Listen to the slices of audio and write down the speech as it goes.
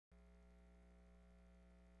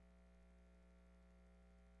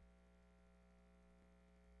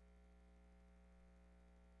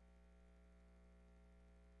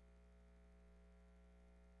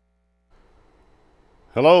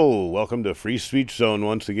Hello, welcome to Free Speech Zone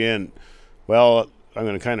once again. Well, I'm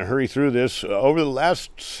going to kind of hurry through this. Over the last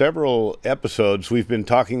several episodes, we've been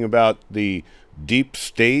talking about the deep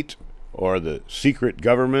state or the secret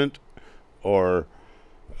government or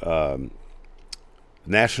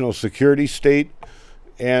national security state.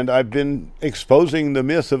 And I've been exposing the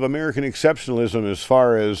myth of American exceptionalism as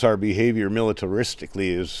far as our behavior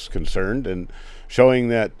militaristically is concerned, and showing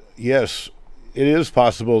that, yes, it is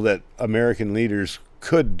possible that American leaders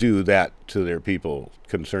could do that to their people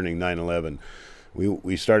concerning 9/11.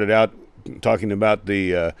 We started out talking about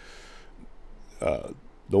the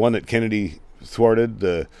one that Kennedy thwarted,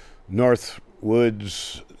 the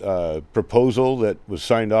Northwoods proposal that was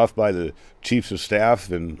signed off by the chiefs of staff,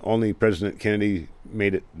 and only President Kennedy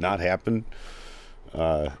made it not happen,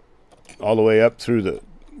 all the way up through the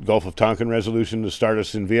Gulf of Tonkin resolution to start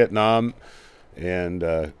us in Vietnam.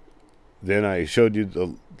 And then I showed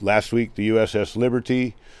you last week the USS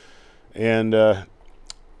Liberty, and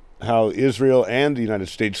how Israel and the United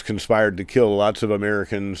States conspired to kill lots of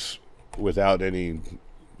Americans without any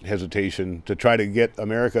hesitation to try to get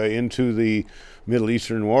America into the Middle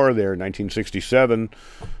Eastern War there in 1967.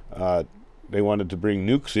 They wanted to bring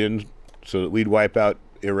nukes in so that we'd wipe out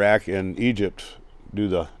Iraq and Egypt, do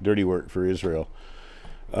the dirty work for Israel.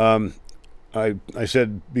 I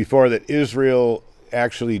said before that Israel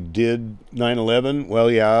actually did 9/11. Well,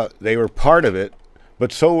 yeah, they were part of it,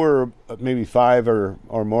 but so were maybe 5 or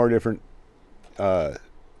more different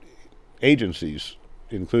agencies,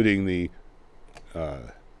 including the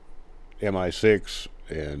MI6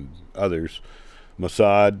 and others,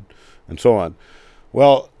 Mossad, and so on.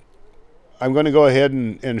 Well, I'm going to go ahead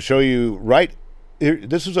and show you right here.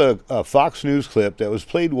 This is a Fox News clip that was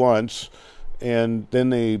played once, and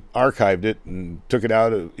then they archived it and took it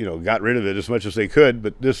out, got rid of it as much as they could.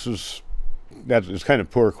 But it's kind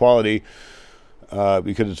of poor quality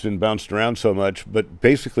because it's been bounced around so much. But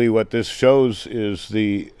basically what this shows is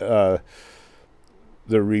the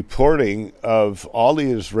reporting of all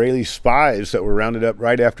the Israeli spies that were rounded up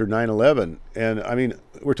right after 9/11. And I mean,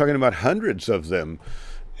 we're talking about hundreds of them.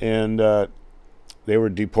 And they were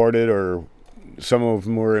deported, or some of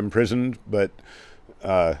them were imprisoned. But,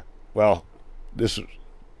 well,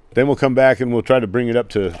 then we'll come back and we'll try to bring it up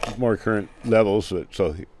to more current levels.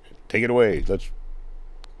 So take it away.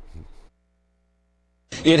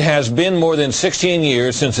 It has been more than 16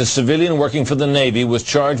 years since a civilian working for the Navy was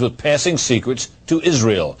charged with passing secrets to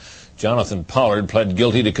Israel. Jonathan Pollard pled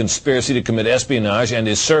guilty to conspiracy to commit espionage and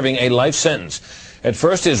is serving a life sentence. At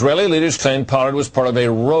first, Israeli leaders claimed Pollard was part of a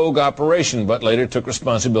rogue operation, but later took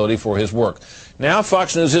responsibility for his work. Now,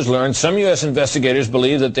 Fox News has learned some U.S. investigators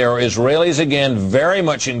believe that there are Israelis again very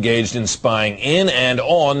much engaged in spying in and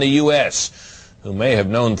on the U.S., who may have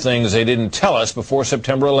known things they didn't tell us before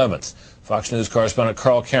September 11th. Fox News correspondent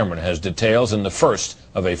Carl Cameron has details in the first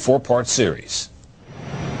of a 4-part series.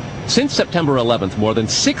 Since September 11th, more than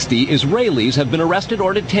 60 Israelis have been arrested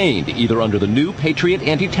or detained, either under the new Patriot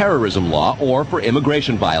anti-terrorism law or for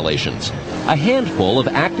immigration violations. A handful of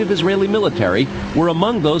active Israeli military were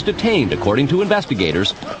among those detained, according to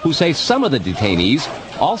investigators, who say some of the detainees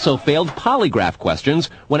also failed polygraph questions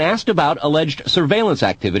when asked about alleged surveillance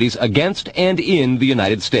activities against and in the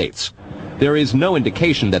United States. There is no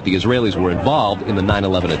indication that the Israelis were involved in the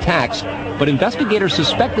 9/11 attacks, but investigators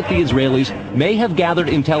suspect that the Israelis may have gathered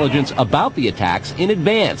intelligence about the attacks in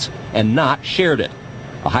advance and not shared it.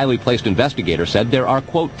 A highly placed investigator said there are,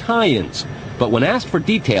 quote, tie-ins, but when asked for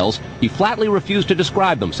details, he flatly refused to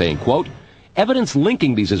describe them, saying, quote, evidence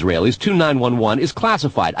linking these Israelis to 9/11 is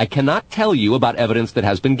classified. I cannot tell you about evidence that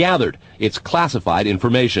has been gathered. It's classified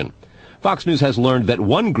information. Fox News has learned that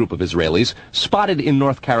one group of Israelis, spotted in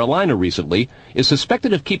North Carolina recently, is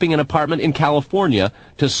suspected of keeping an apartment in California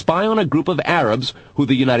to spy on a group of Arabs who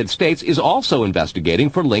the United States is also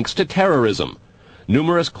investigating for links to terrorism.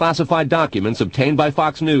 Numerous classified documents obtained by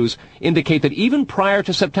Fox News indicate that even prior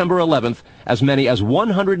to September 11th, as many as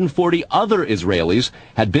 140 other Israelis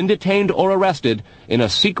had been detained or arrested in a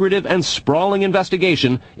secretive and sprawling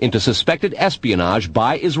investigation into suspected espionage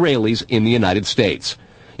by Israelis in the United States.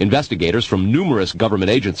 Investigators from numerous government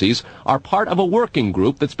agencies are part of a working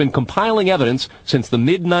group that's been compiling evidence since the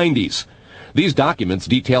mid-90s. These documents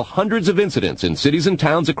detail hundreds of incidents in cities and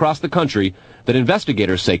towns across the country that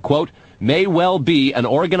investigators say, quote, may well be an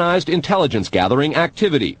organized intelligence gathering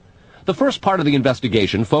activity. The first part of the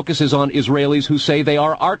investigation focuses on Israelis who say they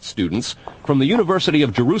are art students from the University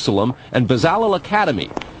of Jerusalem and Bezalel Academy.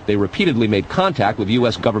 They repeatedly made contact with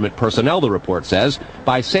U.S. government personnel, the report says,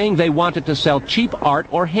 by saying they wanted to sell cheap art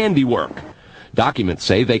or handiwork. Documents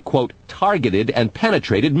say they, quote, targeted and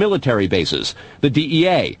penetrated military bases, the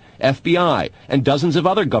DEA, FBI, and dozens of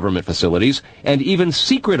other government facilities, and even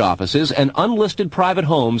secret offices and unlisted private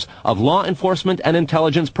homes of law enforcement and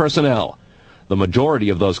intelligence personnel. The majority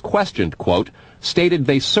of those questioned, quote, stated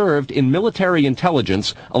they served in military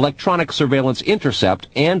intelligence, electronic surveillance intercept,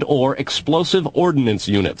 and/or explosive ordnance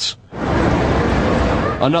units.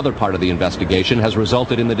 Another part of the investigation has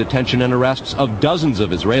resulted in the detention and arrests of dozens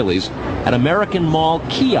of Israelis at American mall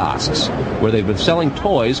kiosks, where they've been selling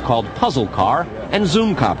toys called Puzzle Car and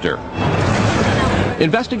Zoomcopter.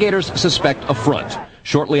 Investigators suspect a front.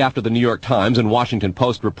 Shortly after the New York Times and Washington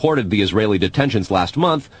Post reported the Israeli detentions last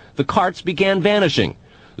month, the carts began vanishing.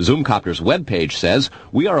 Zoomcopter's webpage says,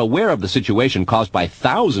 "We are aware of the situation caused by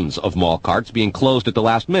thousands of mall carts being closed at the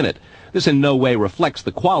last minute. This in no way reflects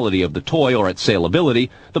the quality of the toy or its saleability.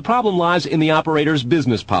 The problem lies in the operator's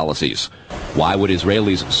business policies." Why would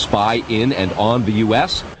Israelis spy in and on the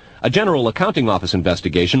U.S.? A General Accounting Office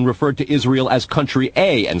investigation referred to Israel as Country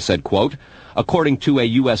A and said, quote, according to a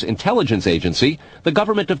U.S. intelligence agency, the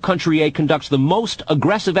government of Country A conducts the most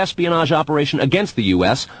aggressive espionage operation against the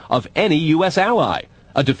U.S. of any U.S. ally.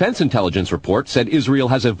 A defense intelligence report said Israel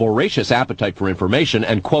has a voracious appetite for information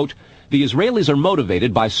and, quote, the Israelis are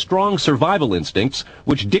motivated by strong survival instincts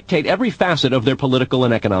which dictate every facet of their political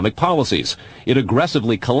and economic policies. It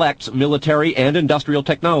aggressively collects military and industrial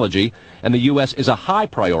technology, and the U.S. is a high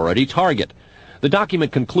priority target. The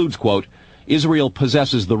document concludes, quote, Israel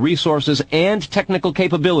possesses the resources and technical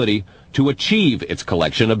capability to achieve its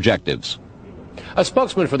collection objectives. A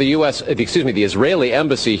spokesman for the the Israeli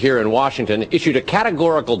embassy here in Washington issued a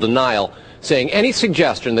categorical denial, saying any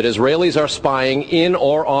suggestion that Israelis are spying in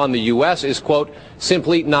or on the U.S. is, quote,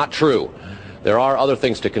 simply not true. There are other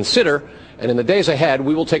things to consider, and in the days ahead,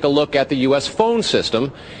 we will take a look at the U.S. phone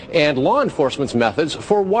system and law enforcement's methods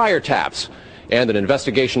for wiretaps, and an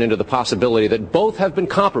investigation into the possibility that both have been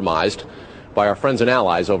compromised by our friends and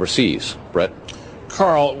allies overseas. Brett?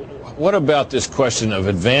 Carl, what about this question of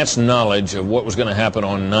advanced knowledge of what was going to happen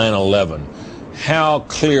on 9/11? How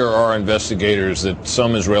clear are investigators that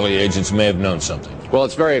some Israeli agents may have known something? Well,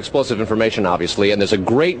 it's very explosive information, obviously, and there's a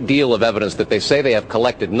great deal of evidence that they say they have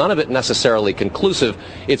collected, none of it necessarily conclusive.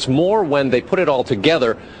 It's more when they put it all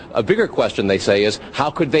together. A bigger question, they say, is how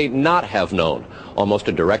could they not have known? Almost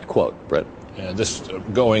a direct quote, Brett. Yeah, this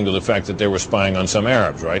going to the fact that they were spying on some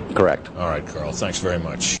Arabs, right? Correct. All right, Carl, thanks very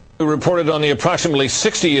much. We reported on the approximately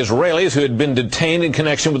 60 Israelis who had been detained in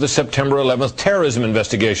connection with the September 11th terrorism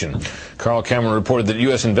investigation. Carl Cameron reported that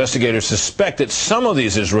U.S. investigators suspect that some of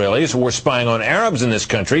these Israelis were spying on Arabs in this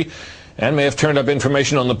country and may have turned up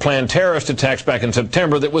information on the planned terrorist attacks back in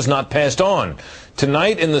September that was not passed on.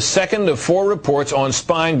 Tonight, in the second of 4 reports on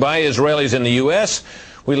spying by Israelis in the U.S.,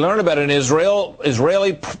 we learn about an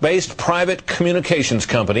Israeli-based private communications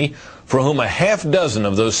company for whom a half dozen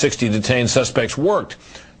of those 60 detained suspects worked.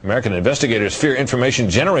 American investigators fear information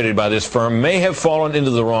generated by this firm may have fallen into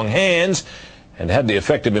the wrong hands and had the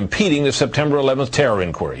effect of impeding the September 11th terror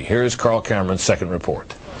inquiry. Here's Carl Cameron's second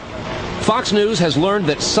report. Fox News has learned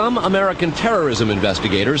that some American terrorism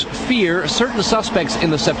investigators fear certain suspects in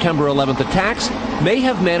the September 11th attacks may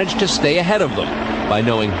have managed to stay ahead of them by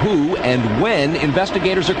knowing who and when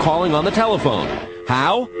investigators are calling on the telephone.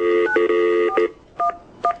 How?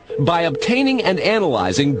 By obtaining and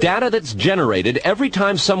analyzing data that's generated every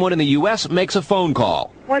time someone in the U.S. makes a phone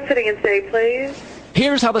call. One sitting in city, please.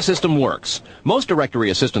 Here's how the system works. Most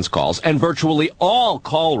directory assistance calls and virtually all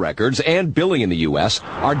call records and billing in the U.S.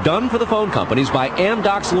 are done for the phone companies by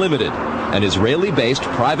Amdocs Limited, an Israeli-based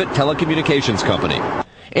private telecommunications company.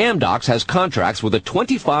 Amdocs has contracts with the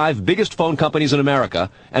 25 biggest phone companies in America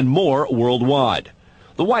and more worldwide.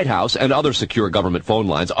 The White House and other secure government phone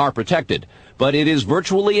lines are protected, but it is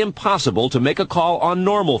virtually impossible to make a call on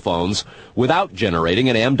normal phones without generating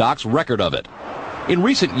an Amdocs record of it. In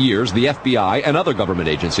recent years, the FBI and other government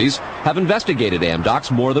agencies have investigated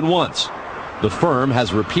Amdocs more than once. The firm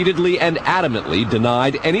has repeatedly and adamantly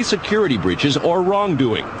denied any security breaches or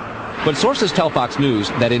wrongdoing. But sources tell Fox News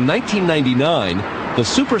that in 1999, the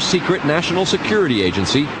super-secret National Security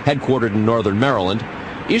Agency, headquartered in northern Maryland,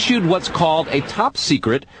 issued what's called a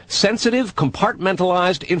top-secret, sensitive,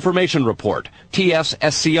 compartmentalized information report,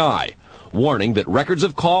 TS-SCI, warning that records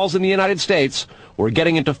of calls in the United States were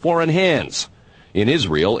getting into foreign hands, in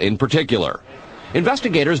Israel in particular.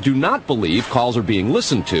 Investigators do not believe calls are being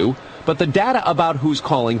listened to, but the data about who's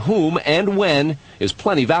calling whom and when is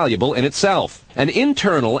plenty valuable in itself. An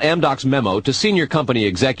internal Amdocs memo to senior company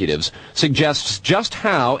executives suggests just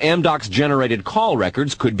how Amdocs-generated call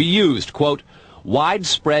records could be used. Quote,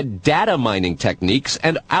 widespread data mining techniques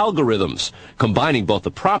and algorithms, combining both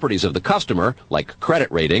the properties of the customer, like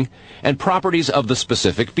credit rating, and properties of the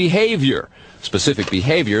specific behavior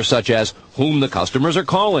such as whom the customers are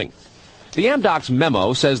calling. The Amdocs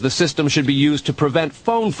memo says the system should be used to prevent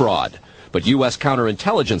phone fraud, but U.S.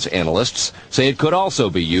 counterintelligence analysts say it could also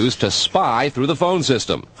be used to spy through the phone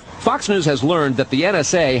system. Fox News has learned that the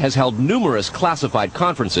NSA has held numerous classified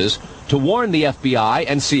conferences to warn the FBI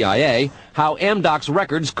and CIA how Amdocs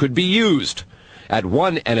records could be used. At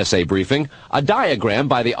one NSA briefing, a diagram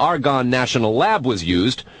by the Argonne National Lab was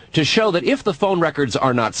used to show that if the phone records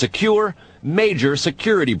are not secure, major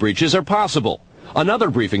security breaches are possible. Another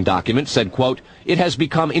briefing document said, quote, "It has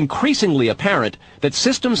become increasingly apparent that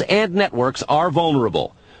systems and networks are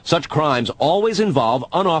vulnerable. Such crimes always involve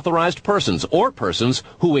unauthorized persons or persons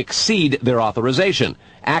who exceed their authorization,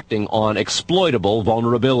 acting on exploitable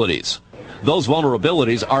vulnerabilities." Those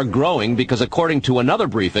vulnerabilities are growing because, according to another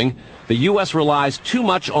briefing, the U.S. relies too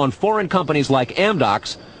much on foreign companies like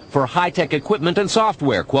Amdocs for high-tech equipment and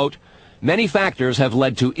software. Quote, "Many factors have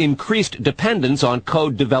led to increased dependence on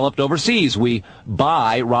code developed overseas. We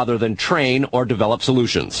buy rather than train or develop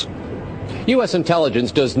solutions." U.S.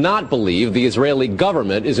 intelligence does not believe the Israeli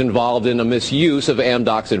government is involved in a misuse of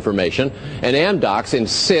Amdocs information, and Amdocs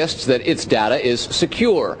insists that its data is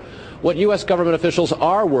secure. What U.S. government officials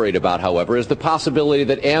are worried about, however, is the possibility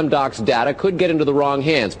that Amdocs data could get into the wrong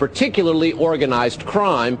hands, particularly organized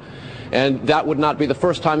crime, and that would not be the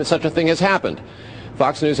first time that such a thing has happened.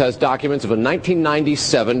 Fox News has documents of a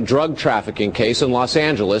 1997 drug trafficking case in Los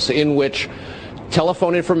Angeles in which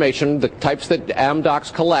telephone information, the types that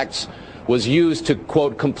Amdocs collects, was used to,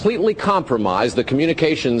 quote, "completely compromise the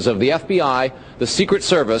communications of the FBI, the Secret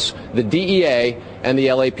Service, the DEA, and the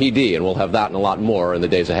LAPD." And we'll have that and a lot more in the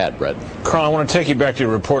days ahead, Brett. Carl, I want to take you back to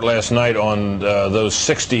your report last night on those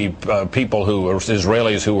 60 people who were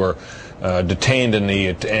Israelis who were detained in the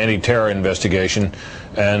anti-terror investigation,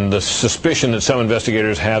 and the suspicion that some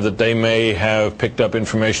investigators have that they may have picked up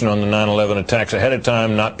information on the 9/11 attacks ahead of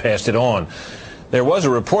time, not passed it on. There was a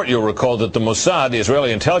report, you'll recall, that the Mossad, the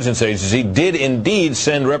Israeli intelligence agency, did indeed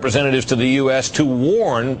send representatives to the U.S. to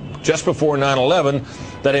warn just before 9/11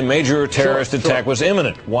 that a major terrorist attack was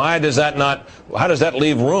imminent. Why does that not? How does that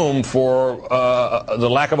leave room for the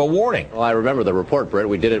lack of a warning? Well, I remember the report, Britt.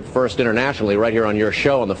 We did it first internationally right here on your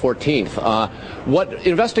show on the 14th. What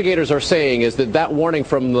investigators are saying is that that warning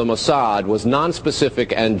from the Mossad was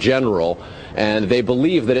nonspecific and general, and they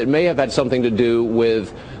believe that it may have had something to do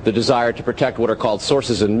with the desire to protect what are called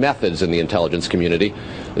sources and methods in the intelligence community.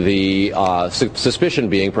 The suspicion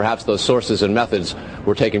being perhaps those sources and methods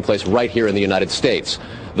were taking place right here in the United States.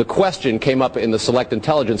 The question came up in the Select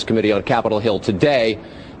Intelligence Committee on Capitol Hill today.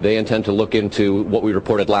 They intend to look into what we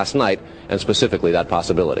reported last night, and specifically that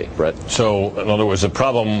possibility. Brett? So, in other words, the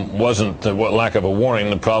problem wasn't the lack of a warning.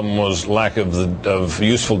 The problem was lack of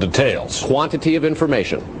useful details. Quantity of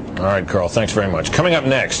information. All right, Carl, thanks very much. Coming up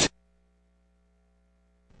next,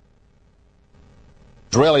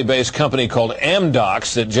 Israeli-based company called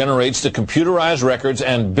Amdocs that generates the computerized records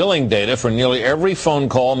and billing data for nearly every phone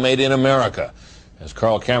call made in America. As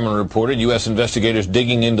Carl Cameron reported, U.S. investigators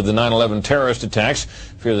digging into the 9/11 terrorist attacks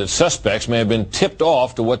fear that suspects may have been tipped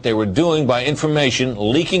off to what they were doing by information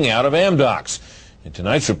leaking out of Amdocs. In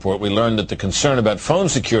tonight's report, we learned that the concern about phone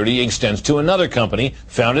security extends to another company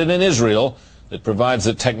founded in Israel that provides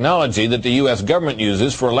the technology that the U.S. government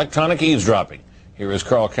uses for electronic eavesdropping. Here is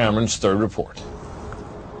Carl Cameron's third report.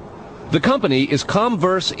 The company is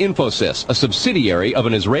Comverse Infosys, a subsidiary of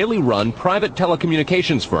an Israeli-run private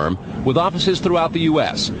telecommunications firm with offices throughout the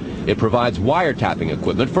U.S. It provides wiretapping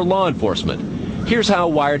equipment for law enforcement. Here's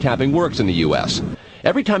how wiretapping works in the U.S.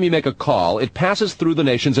 Every time you make a call, it passes through the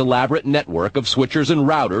nation's elaborate network of switchers and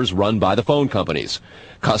routers run by the phone companies.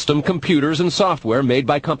 Custom computers and software made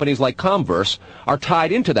by companies like Comverse are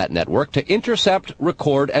tied into that network to intercept,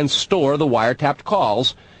 record, and store the wiretapped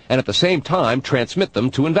calls, and at the same time transmit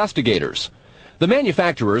them to investigators. The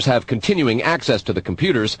manufacturers have continuing access to the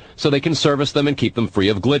computers so they can service them and keep them free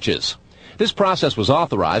of glitches. This process was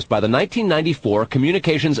authorized by the 1994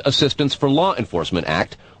 Communications Assistance for Law Enforcement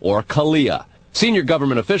Act, or CALEA. Senior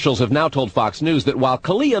government officials have now told Fox News that while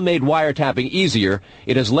CALEA made wiretapping easier,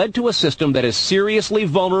 it has led to a system that is seriously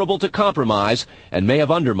vulnerable to compromise and may have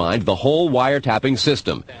undermined the whole wiretapping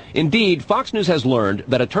system. Indeed, Fox News has learned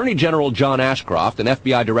that Attorney General John Ashcroft and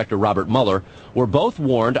FBI Director Robert Mueller were both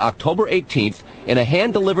warned October 18th in a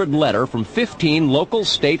hand-delivered letter from 15 local,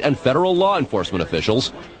 state, and federal law enforcement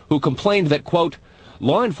officials who complained that, quote,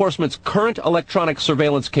 law enforcement's current electronic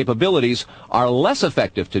surveillance capabilities are less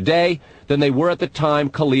effective today than they were at the time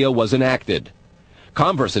CALEA was enacted.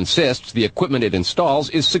 Converse insists the equipment it installs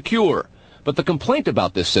is secure. But the complaint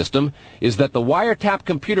about this system is that the wiretap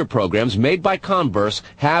computer programs made by Converse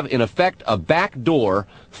have, in effect, a back door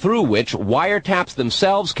through which wiretaps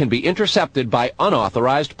themselves can be intercepted by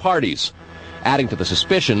unauthorized parties. Adding to the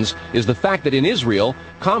suspicions is the fact that in Israel,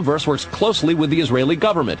 Converse works closely with the Israeli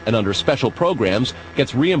government and under special programs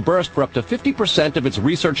gets reimbursed for up to 50% of its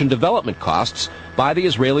research and development costs by the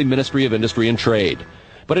Israeli Ministry of Industry and Trade.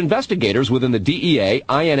 But investigators within the DEA,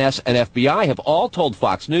 INS, and FBI have all told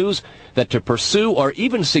Fox News that to pursue or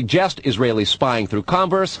even suggest Israeli spying through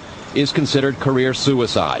Converse is considered career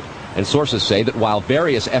suicide. And sources say that while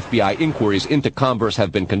various FBI inquiries into Converse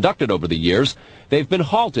have been conducted over the years, they've been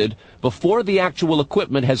halted before the actual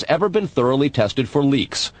equipment has ever been thoroughly tested for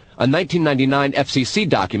leaks. A 1999 FCC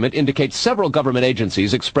document indicates several government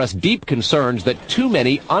agencies expressed deep concerns that too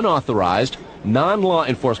many unauthorized, non-law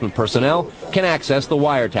enforcement personnel can access the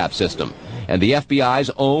wiretap system. And the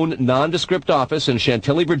FBI's own nondescript office in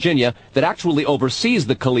Chantilly, Virginia, that actually oversees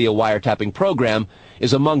the Kalia wiretapping program,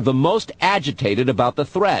 is among the most agitated about the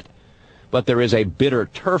threat. But there is a bitter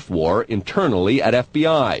turf war internally at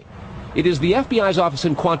FBI. It is the FBI's office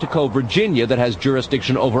in Quantico, Virginia, that has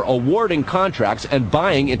jurisdiction over awarding contracts and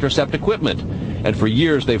buying intercept equipment. And for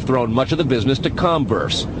years, they've thrown much of the business to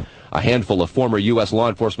Converse. A handful of former U.S. law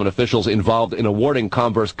enforcement officials involved in awarding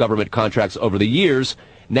Converse government contracts over the years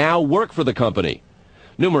now work for the company.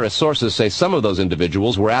 Numerous sources say some of those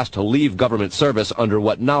individuals were asked to leave government service under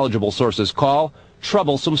what knowledgeable sources call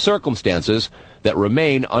troublesome circumstances that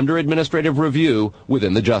remain under administrative review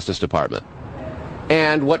within the Justice Department.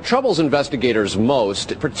 And what troubles investigators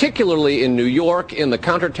most, particularly in New York in the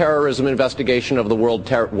counterterrorism investigation of the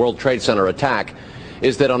World Trade Center attack,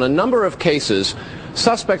 is that on a number of cases,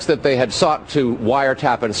 suspects that they had sought to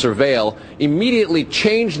wiretap and surveil immediately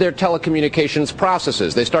changed their telecommunications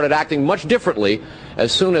processes. They started acting much differently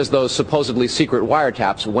as soon as those supposedly secret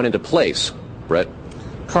wiretaps went into place. Brett?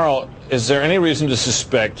 Carl, is there any reason to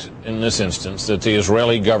suspect in this instance that the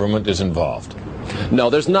Israeli government is involved? No,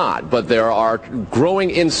 there's not, but there are growing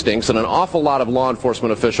instincts and an awful lot of law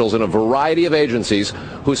enforcement officials in a variety of agencies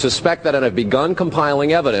who suspect that and have begun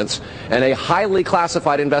compiling evidence and a highly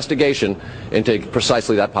classified investigation into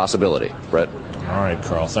precisely that possibility. Brett? All right,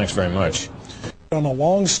 Carl, thanks very much. On a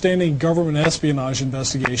long-standing government espionage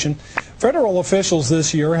investigation, federal officials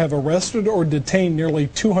this year have arrested or detained nearly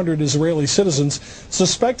 200 Israeli citizens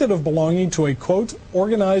suspected of belonging to a, quote,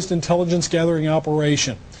 organized intelligence gathering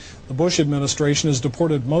operation. The Bush administration has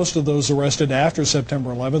deported most of those arrested after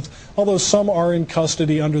September 11th, although some are in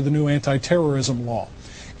custody under the new anti-terrorism law.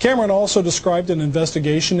 Cameron also described an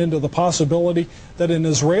investigation into the possibility that an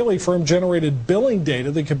Israeli firm generated billing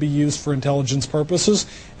data that could be used for intelligence purposes,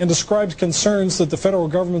 and described concerns that the federal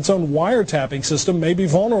government's own wiretapping system may be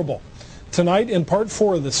vulnerable. Tonight, in part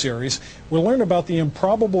 4 of the series, we'll learn about the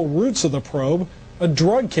improbable roots of the probe, a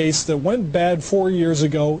drug case that went bad 4 years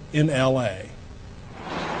ago in L.A.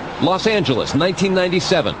 Los Angeles,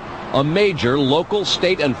 1997. A major local,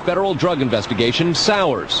 state, and federal drug investigation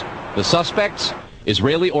sours. The suspects?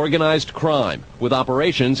 Israeli organized crime, with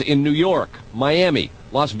operations in New York, Miami,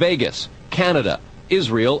 Las Vegas, Canada,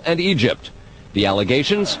 Israel, and Egypt. The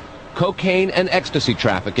allegations? Cocaine and ecstasy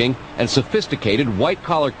trafficking, and sophisticated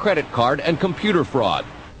white-collar credit card and computer fraud.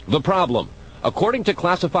 The problem? According to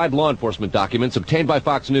classified law enforcement documents obtained by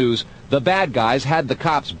Fox News, the bad guys had the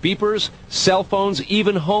cops' beepers, cell phones,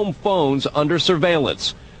 even home phones under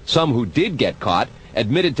surveillance. Some who did get caught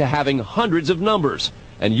admitted to having hundreds of numbers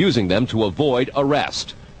and using them to avoid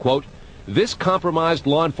arrest. Quote, this compromised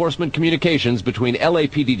law enforcement communications between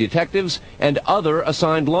LAPD detectives and other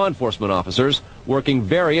assigned law enforcement officers working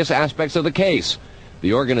various aspects of the case.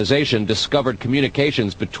 The organization discovered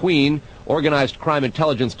communications between Organized Crime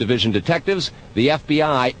Intelligence Division detectives, the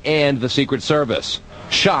FBI, and the Secret Service.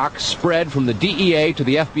 Shock spread from the DEA to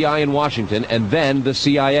the FBI in Washington and then the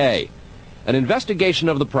CIA. An investigation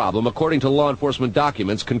of the problem, according to law enforcement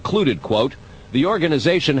documents, concluded, quote, the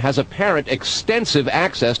organization has apparent extensive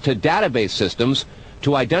access to database systems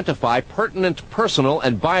to identify pertinent personal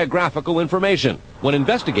and biographical information. When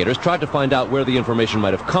investigators tried to find out where the information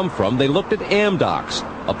might have come from, they looked at Amdocs,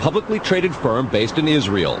 a publicly traded firm based in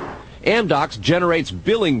Israel. Amdocs generates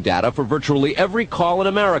billing data for virtually every call in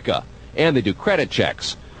America, and they do credit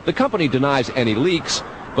checks. The company denies any leaks,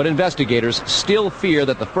 but investigators still fear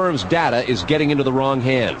that the firm's data is getting into the wrong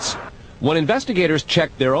hands. When investigators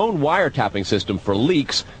checked their own wiretapping system for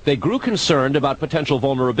leaks, they grew concerned about potential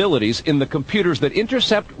vulnerabilities in the computers that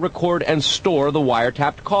intercept, record, and store the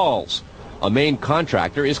wiretapped calls. A main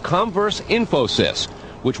contractor is Converse Infosys,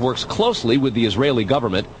 which works closely with the Israeli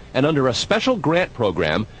government and under a special grant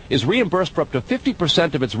program is reimbursed for up to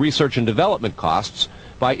 50% of its research and development costs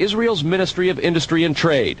by Israel's Ministry of Industry and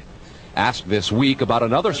Trade. Asked this week about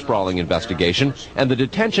another sprawling investigation and the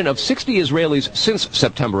detention of 60 Israelis since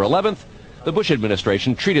September 11th, the Bush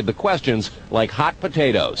administration treated the questions like hot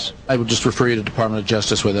potatoes. I would just refer you to the Department of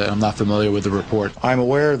Justice with it. I'm not familiar with the report. I'm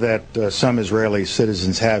aware that some Israeli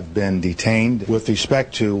citizens have been detained. With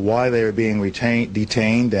respect to why they are being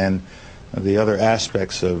detained and the other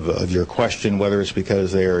aspects of your question, whether it's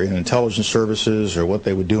because they are in intelligence services or what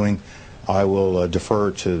they were doing, I will defer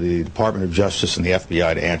to the Department of Justice and the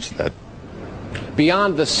FBI to answer that.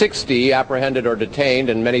 Beyond the 60 apprehended or detained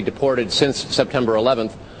and many deported since September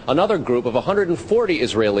 11th, another group of 140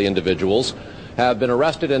 Israeli individuals have been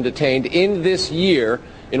arrested and detained in this year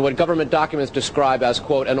in what government documents describe as,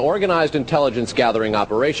 quote, an organized intelligence gathering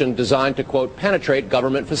operation designed to, quote, penetrate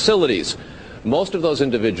government facilities. Most of those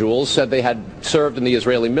individuals said they had served in the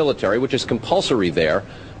Israeli military, which is compulsory there,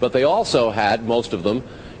 but they also had, most of them,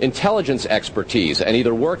 intelligence expertise and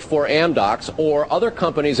either worked for Amdocs or other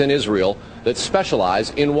companies in Israel that specialize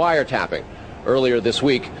in wiretapping. Earlier this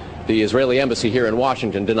week, the Israeli embassy here in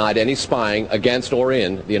Washington denied any spying against or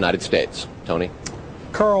in the United States. Tony?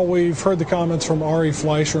 Carl, we've heard the comments from Ari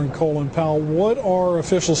Fleischer and Colin Powell. What are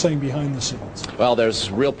officials saying behind the scenes? Well, there's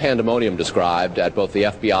real pandemonium described at both the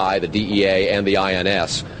FBI, the DEA, and the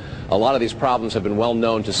INS. A lot of these problems have been well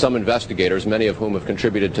known to some investigators, many of whom have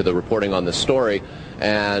contributed to the reporting on this story.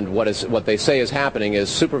 And what they say is happening is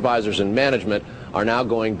supervisors and management are now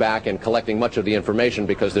going back and collecting much of the information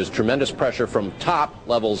because there's tremendous pressure from top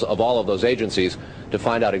levels of all of those agencies to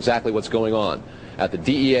find out exactly what's going on. At the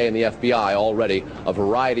DEA and the FBI already, a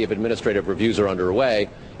variety of administrative reviews are underway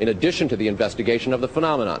in addition to the investigation of the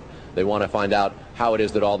phenomenon. They want to find out how it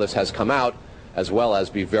is that all this has come out, as well as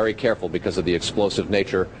be very careful because of the explosive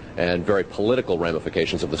nature and very political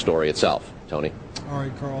ramifications of the story itself. Tony? All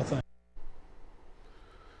right, Carl, thanks.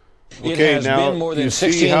 It Okay, has now been more than you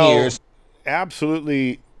 16 see how years.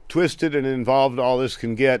 Absolutely twisted and involved all this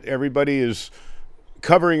can get. Everybody is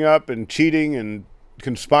covering up and cheating and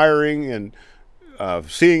conspiring and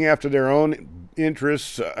seeing after their own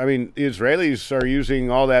interests. I mean, Israelis are using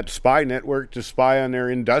all that spy network to spy on their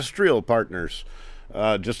industrial partners,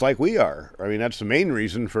 just like we are. I mean, that's the main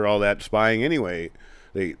reason for all that spying anyway.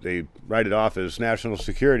 They write it off as national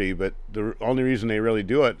security, but the only reason they really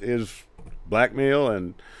do it is blackmail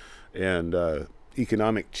and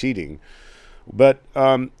economic cheating. But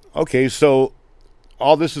okay, so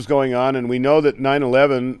all this is going on, and we know that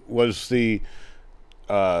 9/11 was the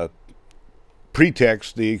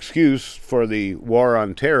pretext, the excuse for the war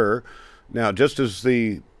on terror. Now, just as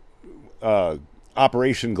the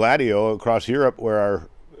Operation Gladio across Europe, where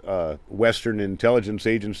our Western intelligence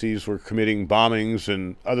agencies were committing bombings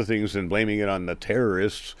and other things and blaming it on the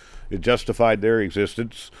terrorists, it justified their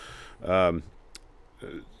existence.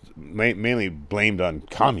 Mainly blamed on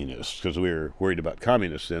communists because we were worried about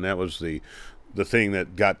communists, and that was the thing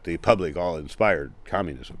that got the public all inspired,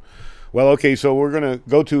 communism. Well, okay, so we're going to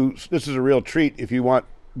go to, this is a real treat if you want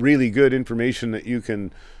really good information that you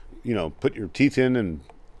can, you know, put your teeth in and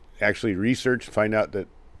actually research, find out that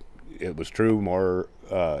it was true, more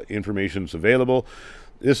information's available.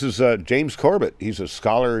 This is James Corbett. He's a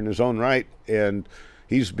scholar in his own right, and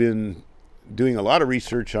he's been doing a lot of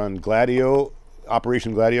research on Gladio,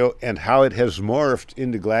 Operation Gladio, and how it has morphed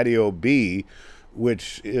into Gladio B,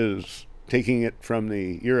 which is taking it from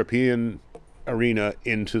the European arena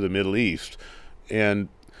into the Middle East. And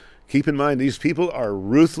keep in mind, these people are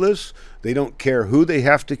ruthless. They don't care who they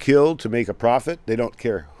have to kill to make a profit. They don't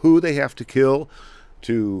care who they have to kill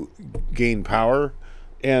to gain power.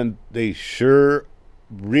 And they sure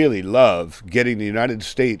really love getting the United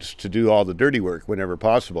States to do all the dirty work whenever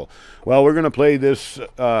possible. Well, we're going to play this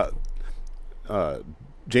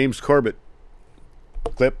James Corbett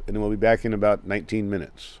clip, and then we'll be back in about 19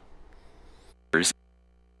 minutes.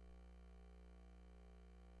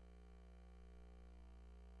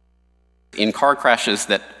 In car crashes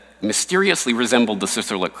that mysteriously resembled the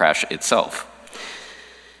Sisterlook crash itself.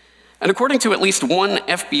 And according to at least one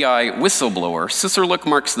FBI whistleblower, Sisterlook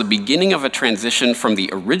marks the beginning of a transition from the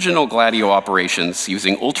original Gladio operations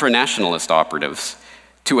using ultranationalist operatives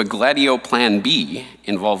to a Gladio Plan B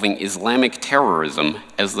involving Islamic terrorism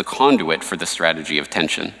as the conduit for the strategy of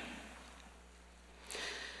tension.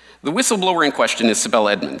 The whistleblower in question is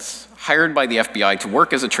Sibel Edmonds, hired by the FBI to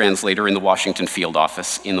work as a translator in the Washington field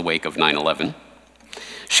office in the wake of 9/11.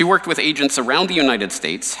 She worked with agents around the United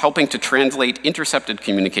States, helping to translate intercepted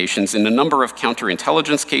communications in a number of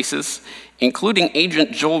counterintelligence cases, including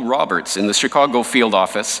Agent Joel Roberts in the Chicago field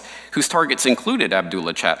office, whose targets included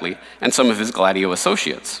Abdullah Chatli and some of his Gladio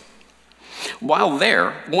associates. While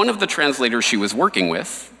there, one of the translators she was working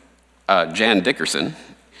with, Jan Dickerson,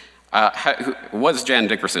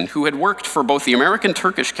 who had worked for both the American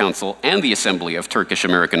Turkish Council and the Assembly of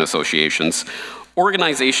Turkish-American Associations,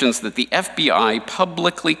 organizations that the FBI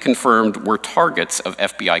publicly confirmed were targets of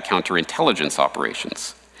FBI counterintelligence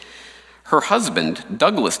operations. Her husband,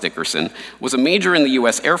 Douglas Dickerson, was a major in the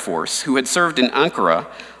US Air Force who had served in Ankara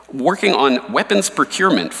working on weapons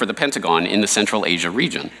procurement for the Pentagon in the Central Asia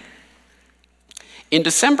region. In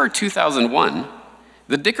December 2001,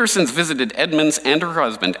 the Dickersons visited Edmonds and her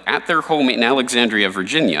husband at their home in Alexandria,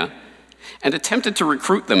 Virginia, and attempted to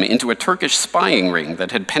recruit them into a Turkish spying ring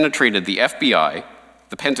that had penetrated the FBI,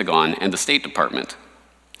 the Pentagon, and the State Department.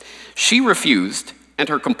 She refused, and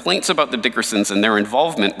her complaints about the Dickersons and their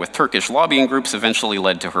involvement with Turkish lobbying groups eventually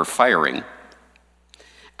led to her firing.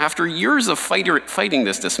 After years of fighting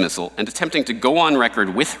this dismissal and attempting to go on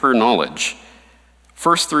record with her knowledge,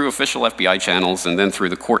 first through official FBI channels and then through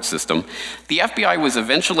the court system, the FBI was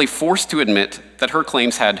eventually forced to admit that her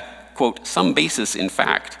claims had, quote, some basis in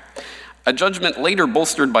fact. A judgment later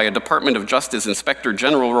bolstered by a Department of Justice Inspector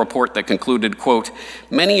General report that concluded, quote,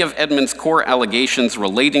 many of Edmonds' core allegations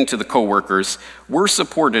relating to the co-workers were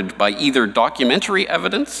supported by either documentary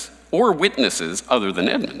evidence or witnesses other than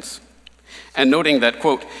Edmonds. And noting that,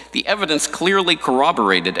 quote, the evidence clearly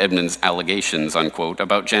corroborated Edmonds' allegations, unquote,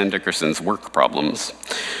 about Jan Dickerson's work problems.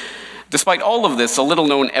 Despite all of this, a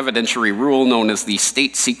little-known evidentiary rule known as the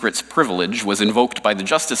state secrets privilege was invoked by the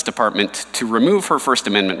Justice Department to remove her First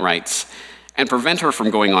Amendment rights and prevent her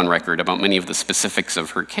from going on record about many of the specifics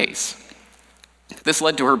of her case. This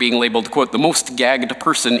led to her being labeled, quote, the most gagged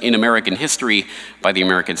person in American history by the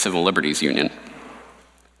American Civil Liberties Union.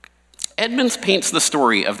 Edmonds paints the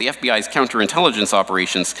story of the FBI's counterintelligence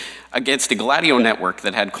operations against a Gladio network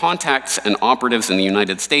that had contacts and operatives in the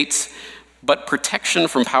United States, but protection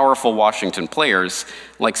from powerful Washington players,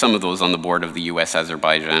 like some of those on the board of the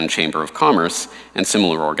US-Azerbaijan Chamber of Commerce and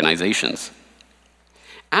similar organizations.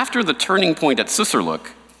 After the turning point at Susurluk,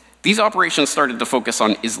 these operations started to focus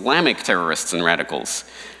on Islamic terrorists and radicals,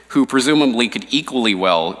 who presumably could equally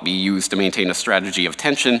well be used to maintain a strategy of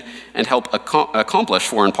tension and help accomplish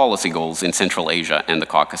foreign policy goals in Central Asia and the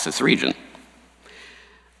Caucasus region.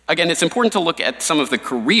 Again, it's important to look at some of the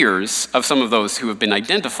careers of some of those who have been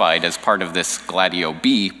identified as part of this Gladio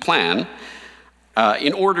B plan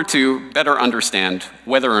in order to better understand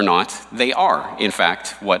whether or not they are, in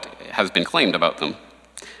fact, what has been claimed about them.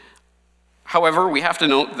 However, we have to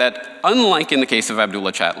note that, unlike in the case of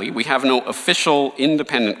Abdullah Chatli, we have no official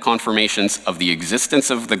independent confirmations of the existence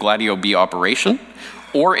of the Gladio B operation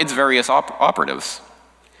or its various operatives.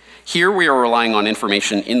 Here we are relying on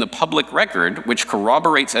information in the public record which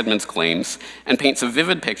corroborates Edmonds' claims and paints a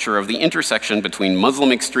vivid picture of the intersection between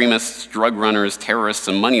Muslim extremists, drug runners, terrorists,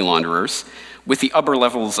 and money launderers with the upper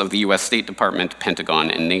levels of the US State Department,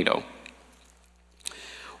 Pentagon, and NATO.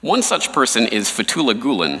 One such person is Fethullah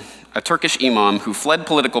Gulen, a Turkish imam who fled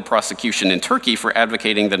political prosecution in Turkey for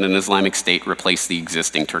advocating that an Islamic State replace the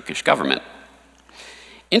existing Turkish government.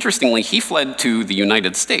 Interestingly, he fled to the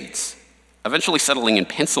United States, eventually settling in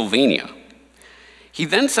Pennsylvania. He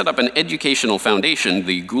then set up an educational foundation,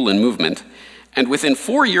 the Gulen Movement, and within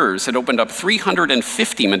 4 years had opened up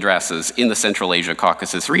 350 madrasas in the Central Asia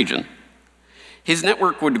Caucasus region. His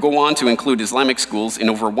network would go on to include Islamic schools in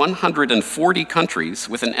over 140 countries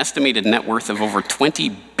with an estimated net worth of over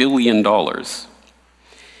 $20 billion.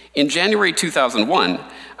 In January 2001,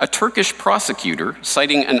 a Turkish prosecutor,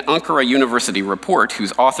 citing an Ankara University report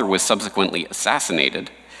whose author was subsequently assassinated,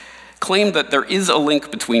 claimed that there is a link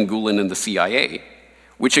between Gulen and the CIA,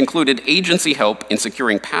 which included agency help in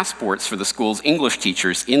securing passports for the school's English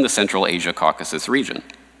teachers in the Central Asia Caucasus region.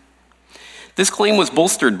 This claim was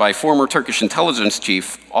bolstered by former Turkish intelligence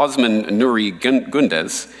chief Osman Nuri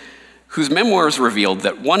Gündes, whose memoirs revealed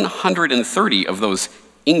that 130 of those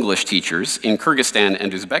English teachers in Kyrgyzstan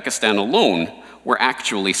and Uzbekistan alone were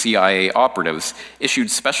actually CIA operatives,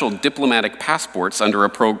 issued special diplomatic passports under a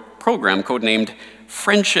program codenamed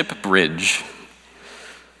Friendship Bridge.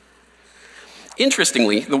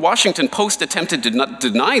 Interestingly, the Washington Post attempted to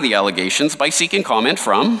deny the allegations by seeking comment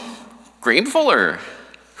from Graham Fuller,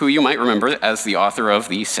 who you might remember as the author of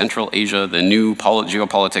the Central Asia, the New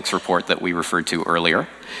Geopolitics report that we referred to earlier.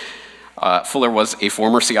 Fuller was a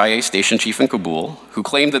former CIA station chief in Kabul who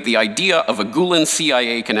claimed that the idea of a Gulen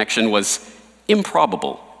CIA connection was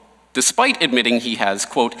improbable, despite admitting he has,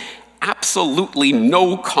 quote, absolutely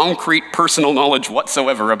no concrete personal knowledge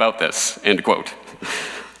whatsoever about this, end quote.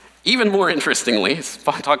 Even more interestingly,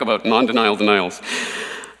 talk about non-denial denials.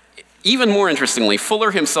 Even more interestingly,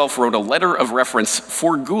 Fuller himself wrote a letter of reference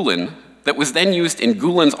for Gulen that was then used in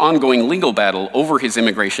Gulen's ongoing legal battle over his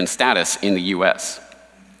immigration status in the US.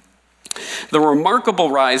 The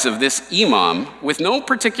remarkable rise of this imam, with no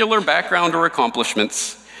particular background or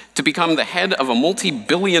accomplishments, to become the head of a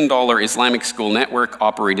multi-billion-dollar Islamic school network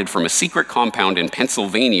operated from a secret compound in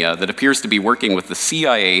Pennsylvania that appears to be working with the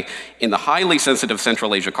CIA in the highly sensitive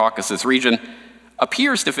Central Asia Caucasus region,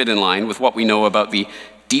 appears to fit in line with what we know about the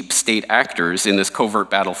deep state actors in this covert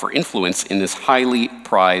battle for influence in this highly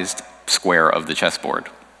prized square of the chessboard.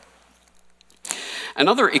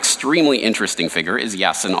 Another extremely interesting figure is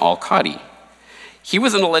Yassin al-Qadi. He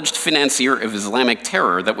was an alleged financier of Islamic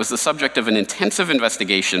terror that was the subject of an intensive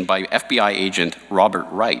investigation by FBI agent Robert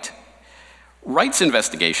Wright. Wright's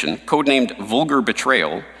investigation, codenamed Vulgar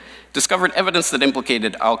Betrayal, discovered evidence that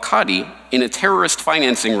implicated al-Qadi in a terrorist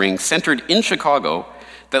financing ring centered in Chicago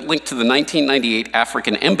that linked to the 1998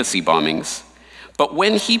 African embassy bombings. But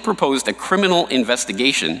when he proposed a criminal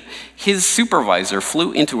investigation, his supervisor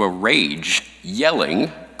flew into a rage,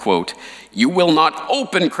 yelling, quote, "You will not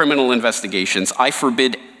open criminal investigations. I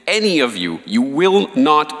forbid any of you. You will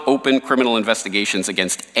not open criminal investigations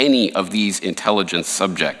against any of these intelligence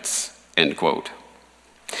subjects," end quote.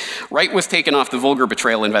 Wright was taken off the Vulgar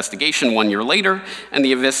Betrayal investigation 1 year later, and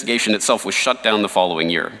the investigation itself was shut down the following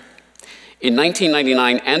year. In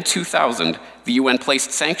 1999 and 2000, the UN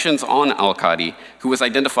placed sanctions on al-Qadi, who was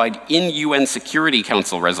identified in UN Security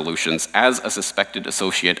Council resolutions as a suspected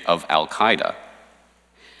associate of al-Qaeda.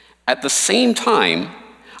 At the same time,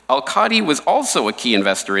 al-Qadi was also a key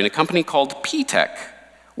investor in a company called P-Tech,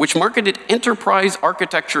 which marketed enterprise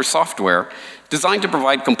architecture software designed to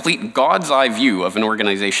provide complete God's eye view of an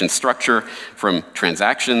organization's structure, from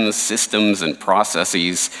transactions, systems, and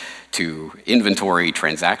processes to inventory,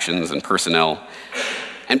 transactions, and personnel.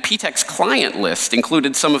 And P-Tech's client list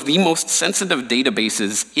included some of the most sensitive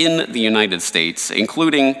databases in the United States,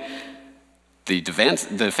 including the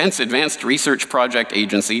Defense Advanced Research Project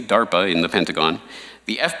Agency, DARPA, in the Pentagon,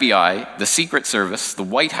 the FBI, the Secret Service, the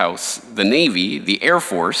White House, the Navy, the Air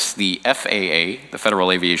Force, the FAA, the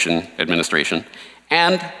Federal Aviation Administration,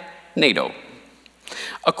 and NATO.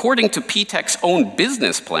 According to P-Tech's own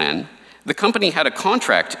business plan, the company had a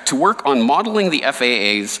contract to work on modeling the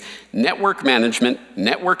FAA's network management,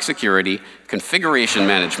 network security, configuration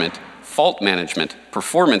management, fault management,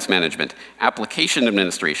 performance management, application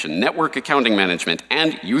administration, network accounting management,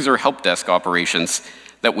 and user help desk operations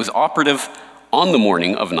that was operative on the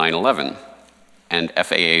morning of 9/11 and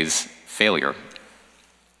FAA's failure.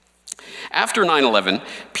 After 9/11,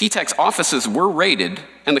 P-Tech's offices were raided,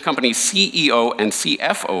 and the company's CEO and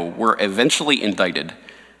CFO were eventually indicted.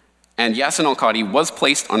 And Yassin al-Qadi was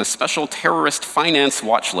placed on a special terrorist finance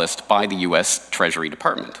watch list by the US Treasury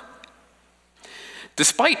Department.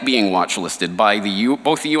 Despite being watch-listed by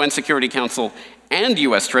both the UN Security Council and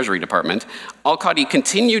US Treasury Department, al-Qadi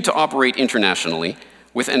continued to operate internationally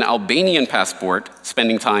with an Albanian passport,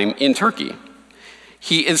 spending time in Turkey.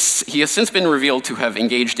 He has since been revealed to have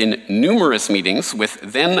engaged in numerous meetings with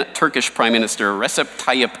then Turkish Prime Minister Recep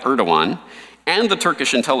Tayyip Erdogan and the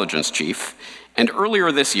Turkish intelligence chief. And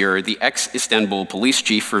earlier this year, the ex-Istanbul police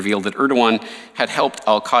chief revealed that Erdogan had helped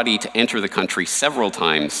al-Qadi to enter the country several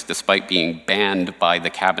times, despite being banned by the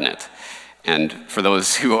cabinet. And for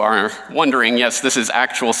those who are wondering, yes, this is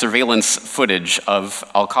actual surveillance footage of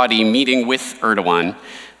al-Qadi meeting with Erdogan,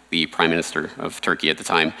 the prime minister of Turkey at the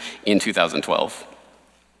time, in 2012.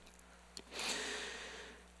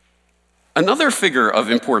 Another figure of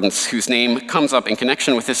importance whose name comes up in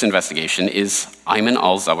connection with this investigation is Ayman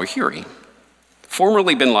al-Zawahiri,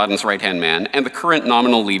 formerly bin Laden's right-hand man and the current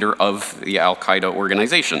nominal leader of the al-Qaeda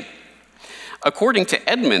organization. According to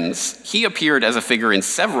Edmonds, he appeared as a figure in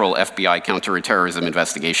several FBI counterterrorism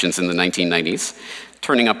investigations in the 1990s,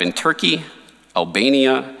 turning up in Turkey,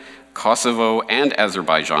 Albania, Kosovo, and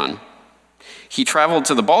Azerbaijan. He traveled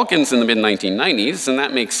to the Balkans in the mid-1990s, and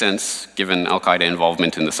that makes sense given al-Qaeda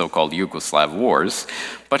involvement in the so-called Yugoslav wars,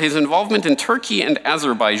 but his involvement in Turkey and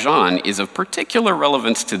Azerbaijan is of particular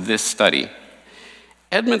relevance to this study.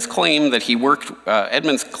 Edmonds claims that he worked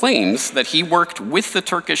with the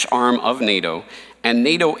Turkish arm of NATO and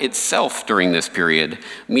NATO itself during this period,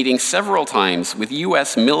 meeting several times with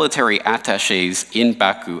US military attachés in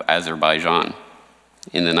Baku, Azerbaijan,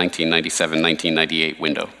 in the 1997-1998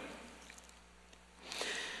 window.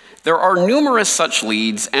 There are numerous such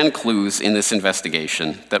leads and clues in this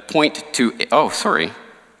investigation that point to,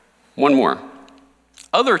 one more.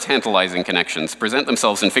 Other tantalizing connections present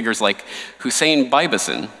themselves in figures like Hussein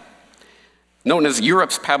Bibasin, known as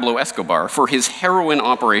Europe's Pablo Escobar, for his heroin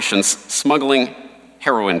operations smuggling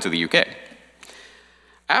heroin to the UK.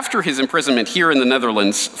 After his imprisonment here in the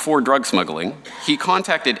Netherlands for drug smuggling, he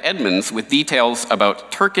contacted Edmunds with details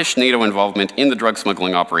about Turkish NATO involvement in the drug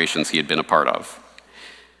smuggling operations he had been a part of.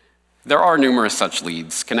 There are numerous such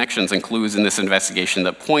leads, connections, and clues in this investigation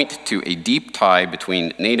that point to a deep tie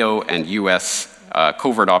between NATO and US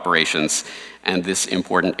covert operations and this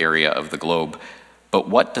important area of the globe. But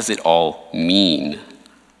what does it all mean?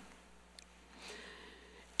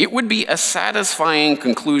 It would be a satisfying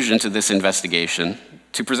conclusion to this investigation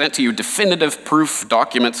to present to you definitive proof,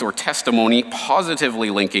 documents, or testimony positively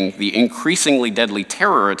linking the increasingly deadly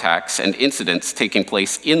terror attacks and incidents taking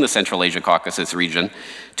place in the Central Asia Caucasus region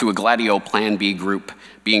to a Gladio Plan B group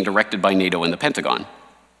being directed by NATO and the Pentagon.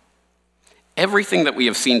 Everything that we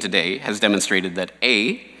have seen today has demonstrated that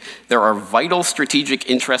A, there are vital strategic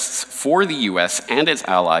interests for the US and its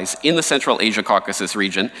allies in the Central Asia Caucasus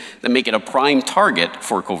region that make it a prime target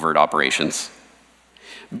for covert operations.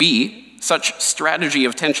 B, such strategy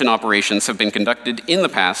of tension operations have been conducted in the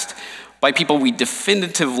past by people we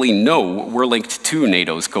definitively know were linked to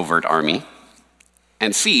NATO's covert army.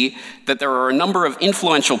 And C, that there are a number of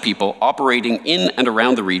influential people operating in and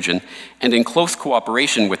around the region and in close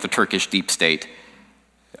cooperation with the Turkish deep state,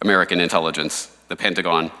 American intelligence, the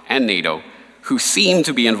Pentagon, and NATO, who seem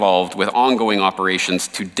to be involved with ongoing operations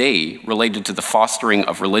today related to the fostering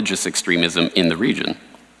of religious extremism in the region.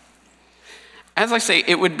 As I say,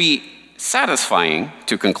 it would be satisfying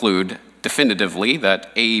to conclude definitively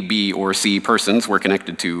that A, B, or C persons were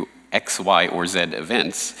connected to X, Y, or Z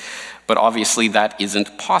events, but obviously that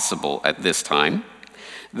isn't possible at this time.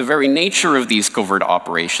 The very nature of these covert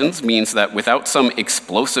operations means that without some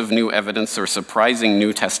explosive new evidence or surprising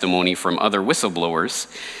new testimony from other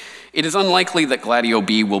whistleblowers, it is unlikely that Gladio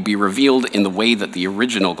B will be revealed in the way that the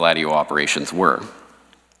original Gladio operations were.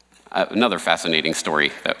 Another fascinating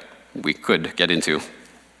story that we could get into,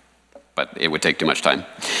 but it would take too much time.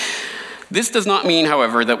 This does not mean,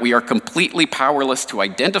 however, that we are completely powerless to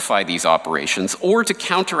identify these operations or to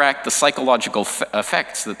counteract the psychological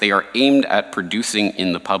effects that they are aimed at producing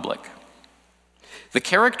in the public. The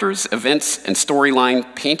characters, events, and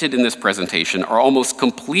storyline painted in this presentation are almost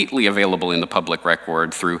completely available in the public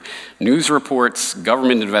record through news reports,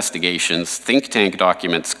 government investigations, think tank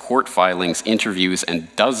documents, court filings, interviews,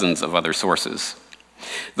 and dozens of other sources.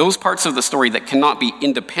 Those parts of the story that cannot be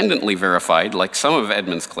independently verified, like some of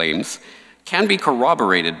Edmunds' claims, can be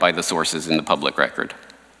corroborated by the sources in the public record.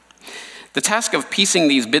 The task of piecing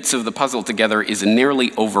these bits of the puzzle together is a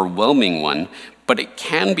nearly overwhelming one, but it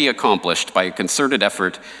can be accomplished by a concerted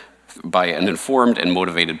effort by an informed and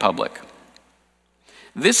motivated public.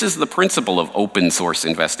 This is the principle of open source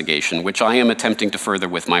investigation, which I am attempting to further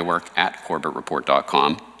with my work at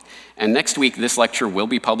corbettreport.com. And next week, this lecture will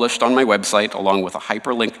be published on my website along with a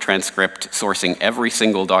hyperlinked transcript sourcing every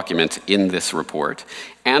single document in this report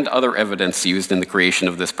and other evidence used in the creation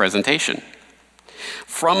of this presentation.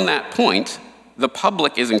 From that point, the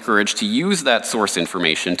public is encouraged to use that source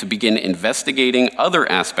information to begin investigating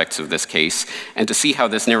other aspects of this case and to see how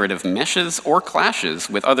this narrative meshes or clashes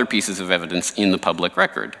with other pieces of evidence in the public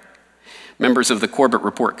record. Members of the Corbett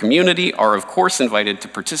Report community are, of course, invited to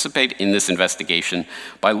participate in this investigation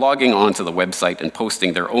by logging onto the website and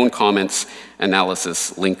posting their own comments,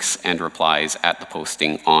 analysis, links, and replies at the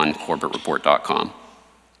posting on corbettreport.com.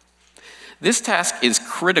 This task is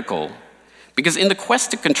critical because in the quest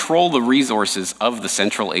to control the resources of the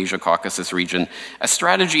Central Asia Caucasus region, a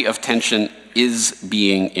strategy of tension is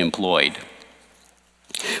being employed.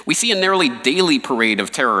 We see a nearly daily parade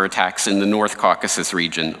of terror attacks in the North Caucasus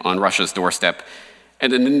region on Russia's doorstep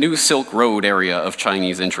and in the new Silk Road area of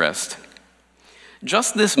Chinese interest.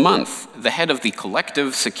 Just this month, the head of the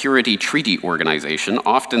Collective Security Treaty Organization,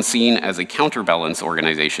 often seen as a counterbalance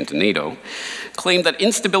organization to NATO, claimed that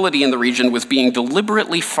instability in the region was being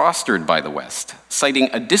deliberately fostered by the West,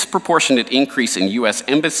 citing a disproportionate increase in US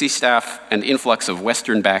embassy staff and influx of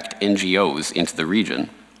Western-backed NGOs into the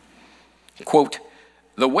region. Quote,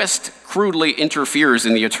 "The West crudely interferes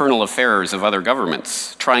in the internal affairs of other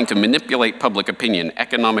governments, trying to manipulate public opinion,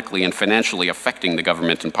 economically and financially affecting the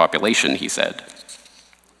government and population," he said.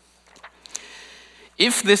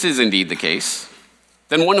 If this is indeed the case,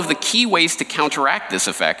 then one of the key ways to counteract this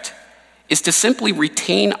effect is to simply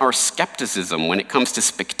retain our skepticism when it comes to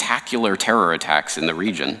spectacular terror attacks in the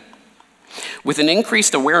region. With an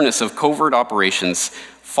increased awareness of covert operations,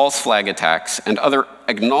 false flag attacks, and other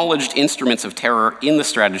acknowledged instruments of terror in the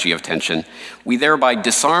strategy of tension, we thereby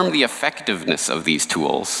disarm the effectiveness of these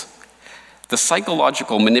tools. The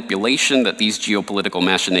psychological manipulation that these geopolitical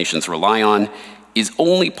machinations rely on is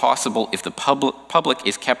only possible if the public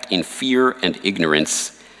is kept in fear and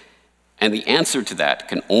ignorance, and the answer to that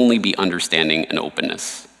can only be understanding and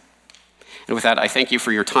openness. And with that, I thank you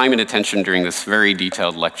for your time and attention during this very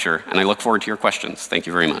detailed lecture, and I look forward to your questions. Thank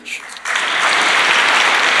you very much.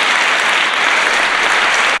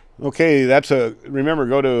 Okay, remember,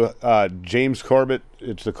 go to James Corbett.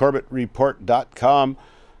 It's the CorbettReport.com.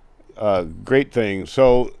 Great thing.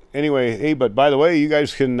 So anyway, hey, but by the way, you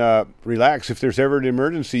guys can relax. If there's ever an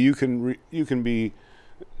emergency, you can be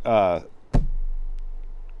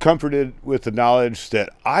comforted with the knowledge that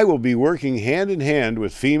I will be working hand in hand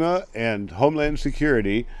with FEMA and Homeland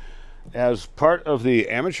Security as part of the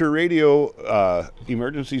Amateur Radio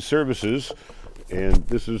Emergency Services. And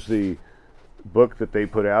this is the book that they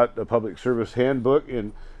put out, the Public Service Handbook.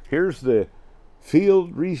 And here's the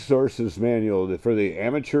Field Resources Manual for the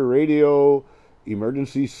Amateur Radio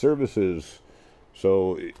Emergency Services.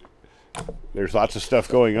 So there's lots of stuff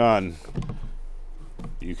going on.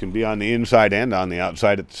 You can be on the inside and on the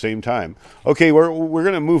outside at the same time. Okay, we're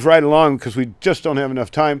going to move right along because we just don't have enough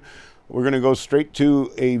time. We're going to go straight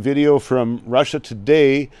to a video from Russia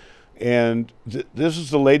Today, and this is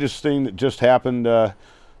the latest thing that just happened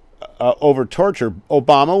over torture.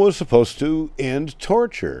 Obama was supposed to end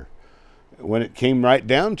torture. When it came right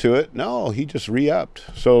down to it, no, he just re-upped.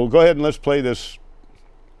 So go ahead and let's play this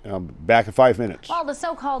back in 5 minutes. Well, the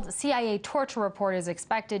so-called CIA torture report is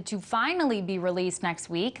expected to finally be released next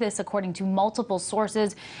week. This according to multiple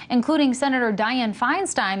sources, including Senator Dianne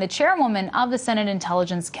Feinstein, the chairwoman of the Senate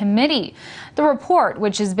Intelligence Committee. The report,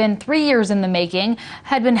 which has been 3 years in the making,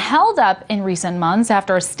 had been held up in recent months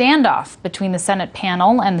after a standoff between the Senate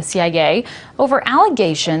panel and the CIA over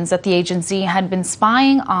allegations that the agency had been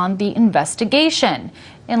spying on the investigation.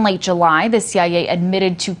 In late July, the CIA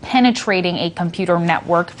admitted to penetrating a computer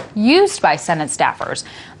network used by Senate staffers.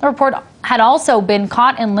 The report had also been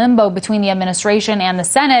caught in limbo between the administration and the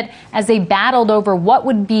Senate as they battled over what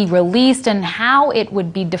would be released and how it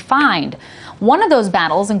would be defined. One of those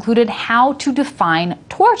battles included how to define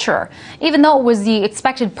torture. Even though it was the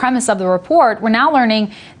expected premise of the report, we're now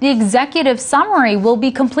learning the executive summary will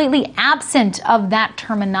be completely absent of that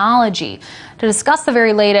terminology. To discuss the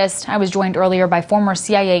very latest, I was joined earlier by former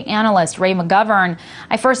CIA analyst Ray McGovern.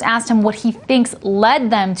 I first asked him what he thinks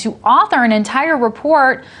led them to author an entire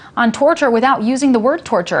report on torture without using the word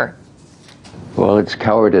torture. Well, it's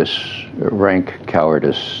cowardice, rank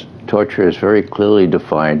cowardice. Torture is very clearly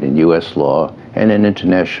defined in U.S. law and in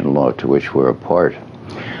international law to which we're a part.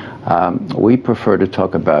 We prefer to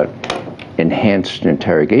talk about enhanced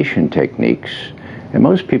interrogation techniques, and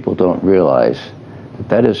most people don't realize that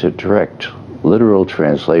that is a direct, literal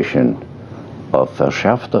translation of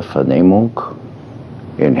verschärfte Vernehmung,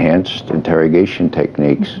 enhanced interrogation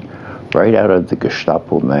techniques, right out of the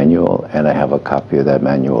Gestapo manual, and I have a copy of that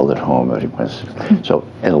manual at home. So,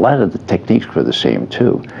 and a lot of the techniques were the same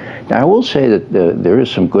too. Now, I will say that there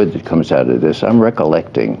is some good that comes out of this. I'm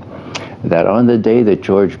recollecting that on the day that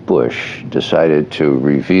George Bush decided to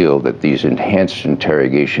reveal that these enhanced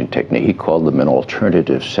interrogation techniques, he called them an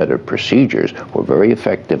alternative set of procedures, were very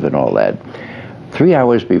effective and all that. 3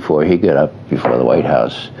 hours before he got up before the White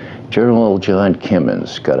House, General John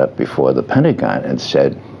Kimmons got up before the Pentagon and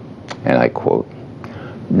said, and I quote,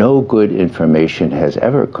 "No good information has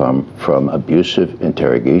ever come from abusive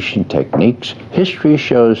interrogation techniques. History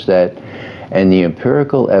shows that, and the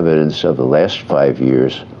empirical evidence of the last 5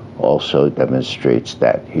 years also demonstrates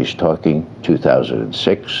that." He's talking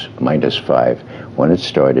 2006, -5, when it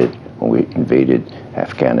started, when we invaded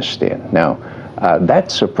Afghanistan. Now,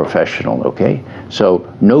 that's a professional, okay? So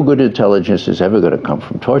no good intelligence is ever going to come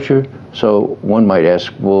from torture. So one might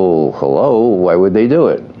ask, well, hello, why would they do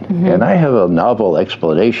it? And I have a novel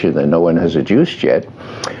explanation that no one has adduced yet.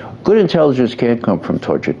 Good intelligence can't come from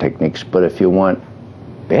torture techniques, but if you want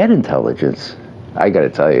bad intelligence, I got to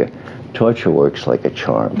tell you, torture works like a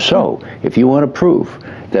charm. So if you want to prove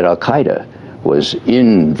that Al-Qaeda was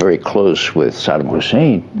in very close with Saddam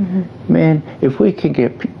Hussein, man, if we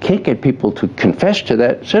can't get people to confess to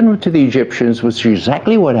that, send them to the Egyptians, which is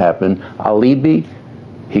exactly what happened. Al-Libi,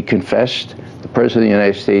 he confessed. The President of the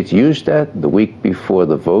United States used that the week before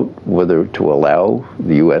the vote, whether to allow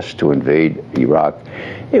the U.S. to invade Iraq.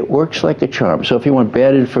 It works like a charm. So if you want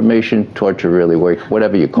bad information, torture really works,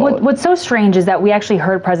 whatever you call it. What's so strange is that we actually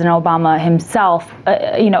heard President Obama himself,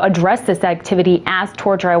 address this activity as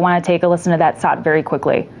torture. I want to take a listen to that thought very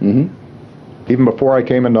quickly. Even before I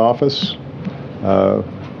came into office,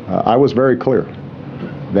 I was very clear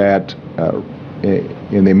that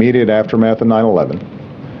in the immediate aftermath of 9/11,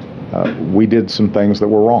 we did some things that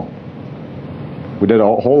were wrong. We did a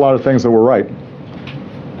whole lot of things that were right,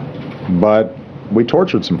 but we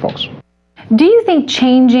tortured some folks. Do you think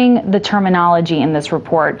changing the terminology in this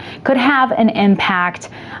report could have an impact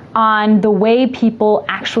on the way people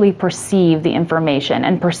actually perceive the information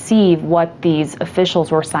and perceive what these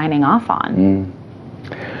officials were signing off on?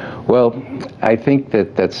 Well, I think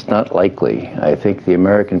that that's not likely. I think the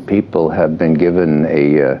American people have been given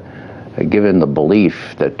given the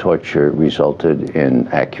belief that torture resulted in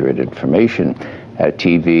accurate information.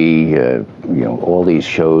 TV, all these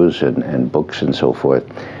shows and books and so forth.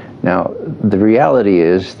 Now, the reality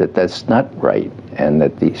is that that's not right, and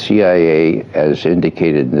that the CIA, as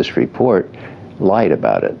indicated in this report, lied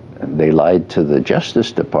about it. They lied to the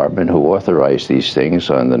Justice Department, who authorized these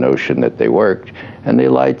things on the notion that they worked, and they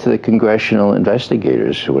lied to the congressional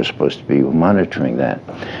investigators who were supposed to be monitoring that.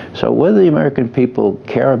 So whether the American people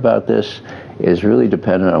care about this is really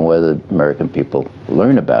dependent on whether the American people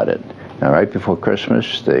learn about it. Now, right before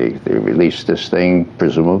Christmas, they released this thing,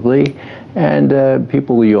 presumably, and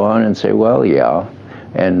people will yawn and say, well, yeah,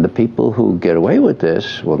 and the people who get away with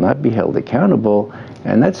this will not be held accountable,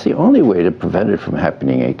 and that's the only way to prevent it from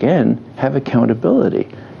happening again, have accountability.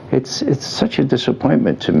 It's such a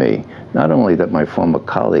disappointment to me, not only that my former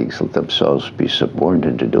colleagues let themselves be suborned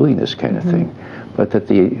into doing this kind of thing, but that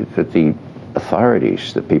the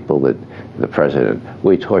authorities, the people that the president,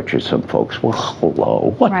 we tortured some folks. Well,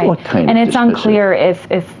 hello, what kind and of it's unclear if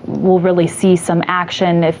we'll really see some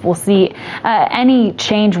action, if we'll see any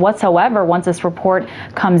change whatsoever once this report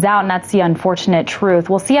comes out, and that's the unfortunate truth.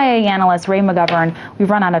 Well, CIA analyst Ray McGovern, we've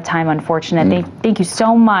run out of time, unfortunately. Thank you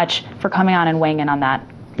so much for coming on and weighing in on that.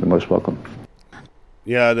 You're most welcome.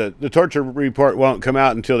 Yeah, the torture report won't come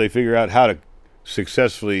out until they figure out how to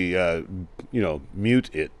successfully, mute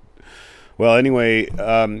it. Well, anyway,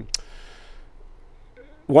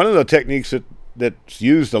 one of the techniques that's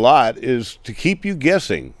used a lot is to keep you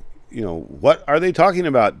guessing. What are they talking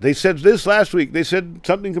about? They said this last week. They said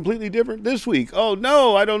something completely different this week. Oh,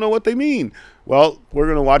 no, I don't know what they mean. Well, we're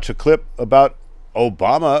going to watch a clip about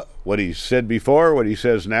Obama, what he said before, what he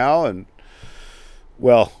says now, and,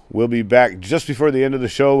 well, we'll be back just before the end of the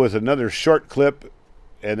show with another short clip,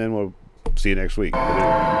 and then we'll see you next week.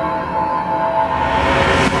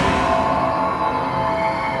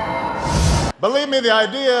 Believe me, the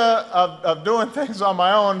idea of doing things on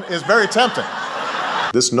my own is very tempting.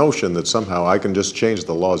 This notion that somehow I can just change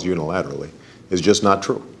the laws unilaterally is just not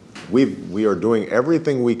true. We are doing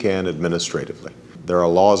everything we can administratively. There are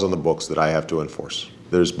laws on the books that I have to enforce.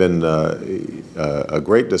 There's been a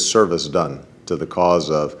great disservice done to the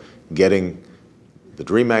cause of getting the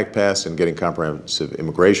DREAM Act passed and getting comprehensive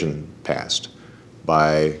immigration passed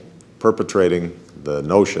by perpetrating the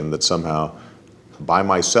notion that somehow by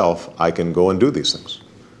myself, I can go and do these things.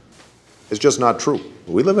 It's just not true.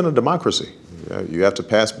 We live in a democracy. You have to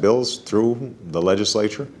pass bills through the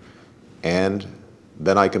legislature, and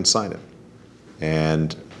then I can sign it.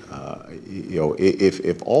 And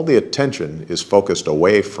if all the attention is focused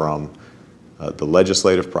away from the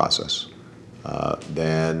legislative process,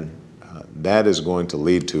 then that is going to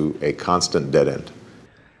lead to a constant dead end.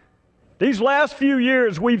 These last few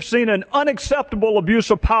years, we've seen an unacceptable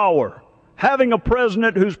abuse of power, having a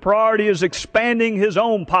president whose priority is expanding his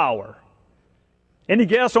own power. Any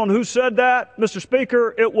guess on who said that, Mr.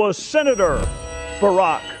 Speaker? It was Senator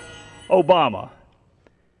Barack Obama.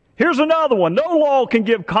 Here's another one. No law can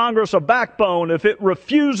give Congress a backbone if it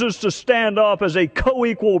refuses to stand up as a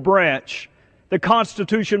co-equal branch. The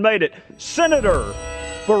Constitution made it. Senator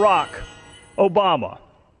Barack Obama.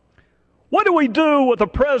 What do we do with a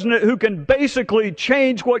president who can basically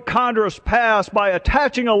change what Congress passed by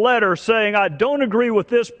attaching a letter saying, I don't agree with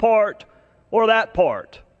this part or that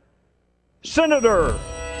part? Senator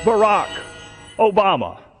Barack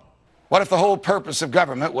Obama. What if the whole purpose of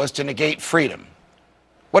government was to negate freedom?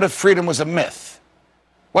 What if freedom was a myth?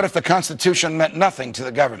 What if the Constitution meant nothing to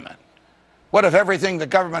the government? What if everything the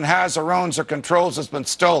government has or owns or controls has been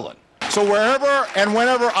stolen? So wherever and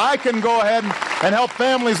whenever I can go ahead and help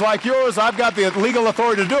families like yours, I've got the legal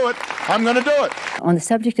authority to do it, I'm going to do it. On the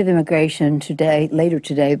subject of immigration later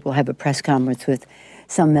today, we'll have a press conference with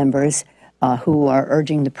some members who are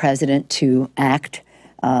urging the president to act,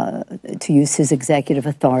 to use his executive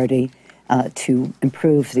authority to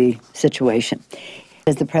improve the situation.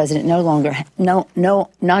 As the president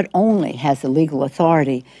not only has the legal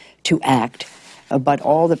authority to act, but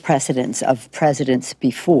all the precedents of presidents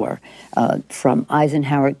before, from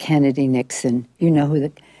Eisenhower, Kennedy, Nixon. You know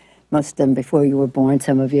who most of them before you were born,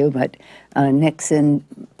 some of you, but Nixon,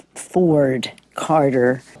 Ford,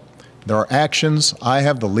 Carter. There are actions I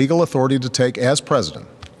have the legal authority to take as president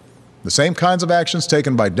the same kinds of actions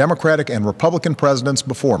taken by Democratic and Republican presidents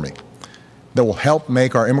before me that will help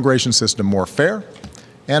make our immigration system more fair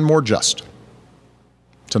and more just.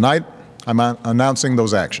 Tonight, I'm announcing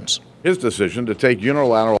those actions. His decision to take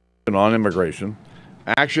unilateral action on immigration,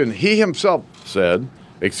 action he himself said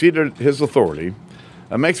exceeded his authority,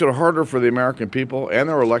 and makes it harder for the American people and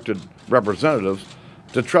their elected representatives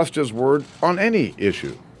to trust his word on any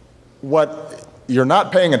issue. What you're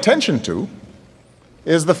not paying attention to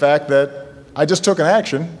is the fact that I just took an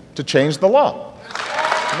action to change the law.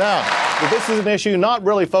 Now, this is an issue not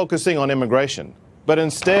really focusing on immigration, but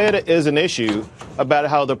instead is an issue about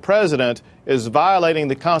how the president is violating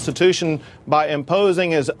the Constitution by imposing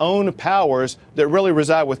his own powers that really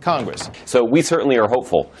reside with Congress. So we certainly are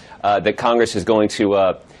hopeful that Congress is going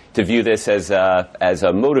to view this as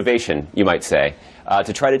a motivation, you might say,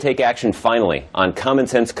 to try to take action finally on common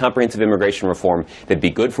sense, comprehensive immigration reform that'd be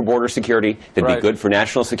good for border security, that'd be good for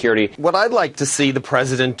national security. What I'd like to see the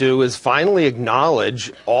president do is finally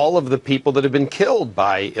acknowledge all of the people that have been killed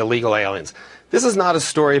by illegal aliens. This is not a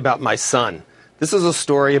story about my son. This is a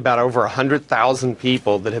story about over 100,000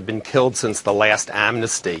 people that have been killed since the last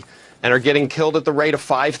amnesty and are getting killed at the rate of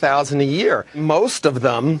 5,000 a year. Most of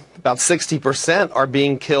them, about 60%, are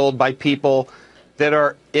being killed by people that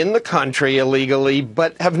are in the country illegally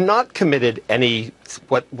but have not committed any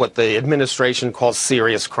what the administration calls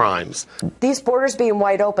serious crimes. These borders being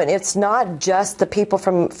wide open, it's not just the people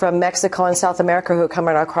from Mexico and South America who are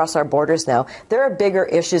coming across our borders now. There are bigger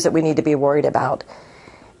issues that we need to be worried about.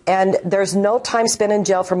 And there's no time spent in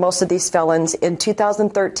jail for most of these felons. In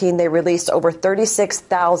 2013, they released over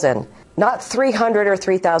 36,000, not 300 or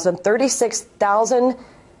 3,000, 36,000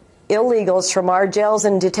 illegals from our jails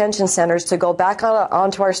and detention centers to go back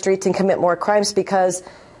onto our streets and commit more crimes because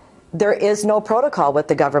there is no protocol with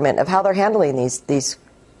the government of how they're handling these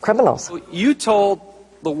criminals. You told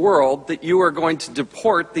the world that you were going to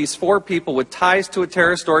deport these 4 people with ties to a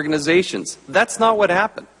terrorist organizations. That's not what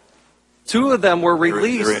happened. 2 of them were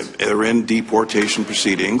released. They're in deportation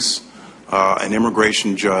proceedings. An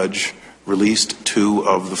immigration judge released 2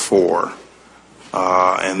 of the 4,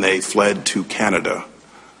 and they fled to Canada.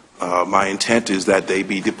 My intent is that they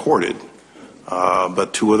be deported,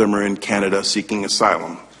 but 2 of them are in Canada seeking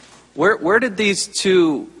asylum. Where did these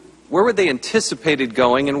 2, where were they anticipated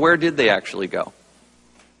going, and where did they actually go?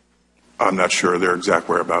 I'm not sure their exact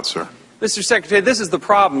whereabouts, sir. Mr. Secretary, this is the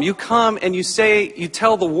problem. You come and you say, you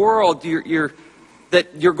tell the world that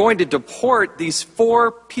you're going to deport these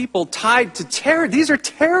 4 people tied to terror. These are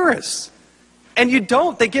terrorists. And you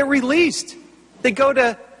don't. They get released. They go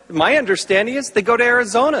to, my understanding is, they go to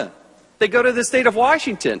Arizona. They go to the state of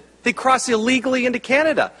Washington. They cross illegally into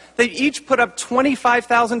Canada. They each put up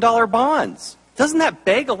 $25,000 bonds. Doesn't that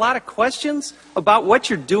beg a lot of questions about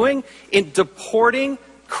what you're doing in deporting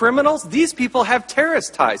criminals? These people have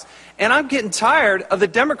terrorist ties. And I'm getting tired of the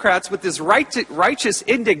Democrats with this righteous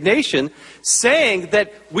indignation saying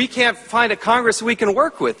that we can't find a Congress we can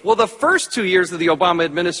work with. Well, the first 2 years of the Obama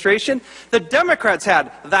administration, the Democrats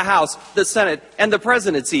had the House, the Senate, and the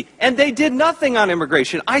presidency, and they did nothing on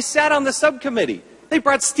immigration. I sat on the subcommittee. They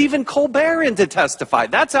brought Stephen Colbert in to testify.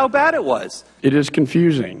 That's how bad it was. It is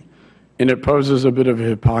confusing. And it poses a bit of a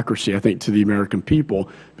hypocrisy, I think, to the American people,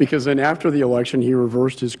 because then after the election, he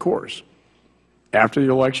reversed his course. After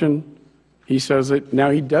the election, he says that now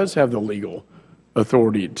he does have the legal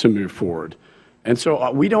authority to move forward. And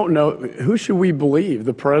so we don't know, who should we believe?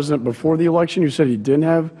 The president before the election who said he didn't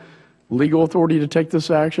have legal authority to take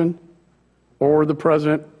this action? Or the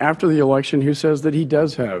president after the election who says that he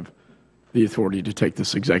does have the authority to take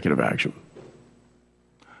this executive action?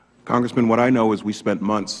 Congressman, what I know is we spent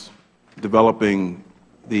months developing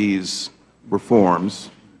these reforms,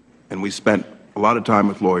 and we spent a lot of time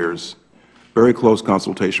with lawyers, very close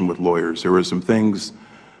consultation with lawyers. There were some things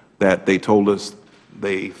that they told us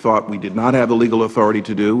they thought we did not have the legal authority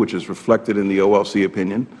to do, which is reflected in the OLC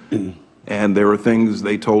opinion, and there were things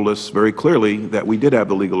they told us very clearly that we did have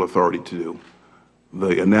the legal authority to do.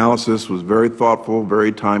 The analysis was very thoughtful,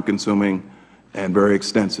 very time-consuming, and very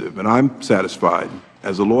extensive. And I'm satisfied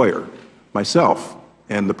as a lawyer myself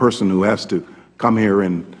and the person who has to come here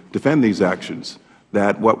and defend these actions,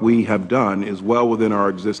 that what we have done is well within our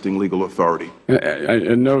existing legal authority. I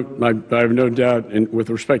have no doubt with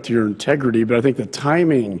respect to your integrity, but I think the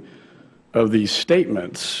timing of these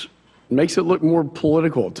statements makes it look more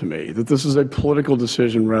political to me, that this is a political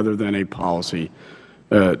decision rather than a policy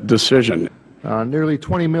decision. Nearly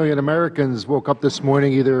 20 million Americans woke up this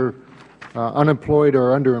morning either unemployed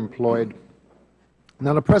or underemployed.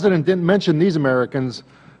 Now, the President didn't mention these Americans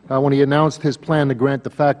when he announced his plan to grant de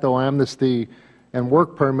facto amnesty and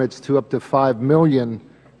work permits to up to 5 million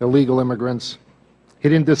illegal immigrants. He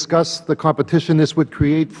didn't discuss the competition this would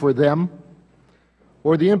create for them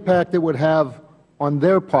or the impact it would have on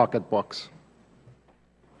their pocketbooks.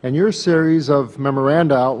 And your series of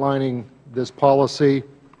memoranda outlining this policy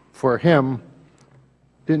for him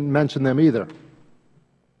didn't mention them either.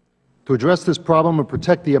 To address this problem and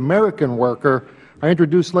protect the American worker, I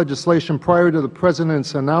introduced legislation prior to the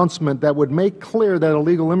President's announcement that would make clear that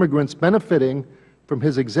illegal immigrants benefiting from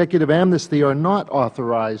his executive amnesty are not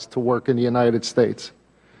authorized to work in the United States.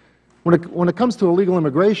 When it comes to illegal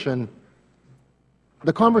immigration,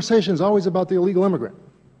 the conversation is always about the illegal immigrant,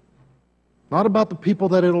 not about the people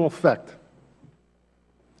that it'll affect.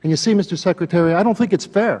 And you see, Mr. Secretary, I don't think it's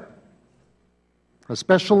fair,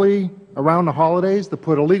 especially around the holidays, to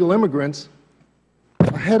put illegal immigrants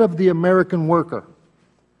ahead of the American worker.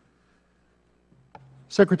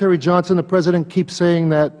 Secretary Johnson, the President keeps saying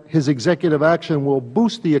that his executive action will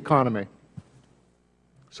boost the economy.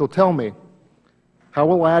 So tell me, how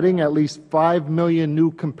will adding at least 5 million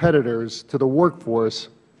new competitors to the workforce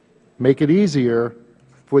make it easier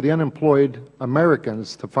for the unemployed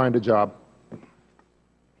Americans to find a job?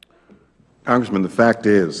 Congressman, the fact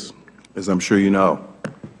is, as I'm sure you know,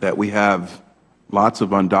 that we have lots of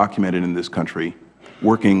undocumented in this country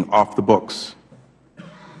working off the books.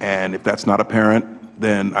 And if that's not apparent,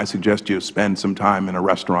 then I suggest you spend some time in a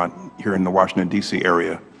restaurant here in the Washington, D.C.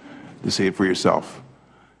 area to see it for yourself.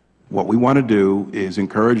 What we want to do is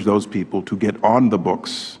encourage those people to get on the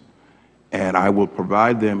books, and I will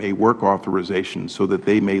provide them a work authorization so that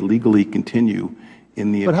they may legally continue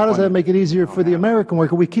in the But how does that make it easier for the American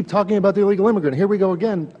worker? We keep talking about the illegal immigrant. Here we go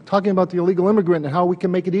again, talking about the illegal immigrant and how we can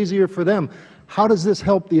make it easier for them. How does this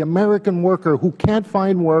help the American worker who can't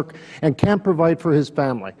find work and can't provide for his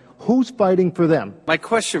family? Who's fighting for them? My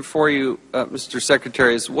question for you, Mr.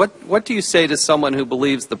 Secretary, is what do you say to someone who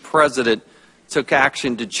believes the President took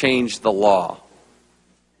action to change the law?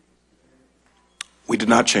 We did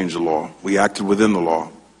not change the law. We acted within the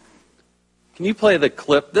law. Can you play the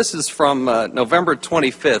clip? This is from November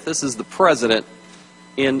 25th. This is the President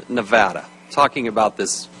in Nevada talking about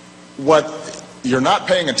this. What you're not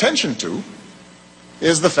paying attention to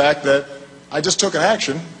is the fact that I just took an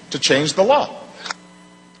action to change the law.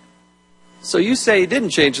 So you say he didn't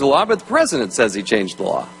change the law, but the President says he changed the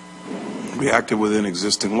law. We acted within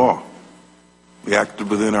existing law. We acted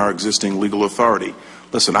within our existing legal authority.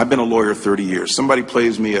 Listen, I've been a lawyer 30 years. Somebody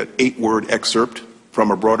plays me an 8-word excerpt from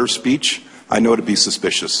a broader speech, I know to be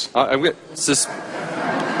suspicious. Okay?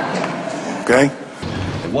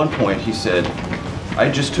 At one point he said, I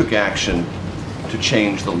just took action to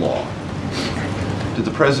change the law. Did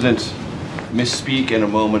the President misspeak in a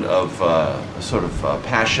moment of sort of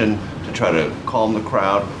passion to try to calm the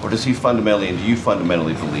crowd, or does he fundamentally, and do you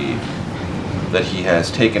fundamentally believe that he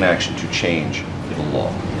has taken action to change the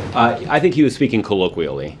law? I think he was speaking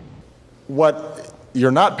colloquially. What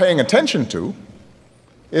you're not paying attention to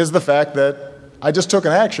is the fact that I just took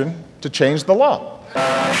an action to change the law.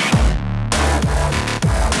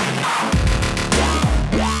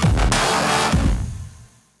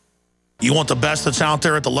 You want the best that's out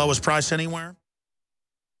there at the lowest price anywhere?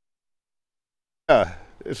 Yeah,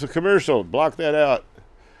 it's a commercial. Block that out.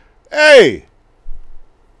 Hey!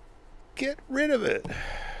 Get rid of it.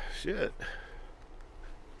 Shit.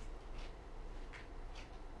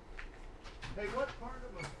 Hey, what part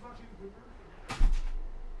of a fucking commercial?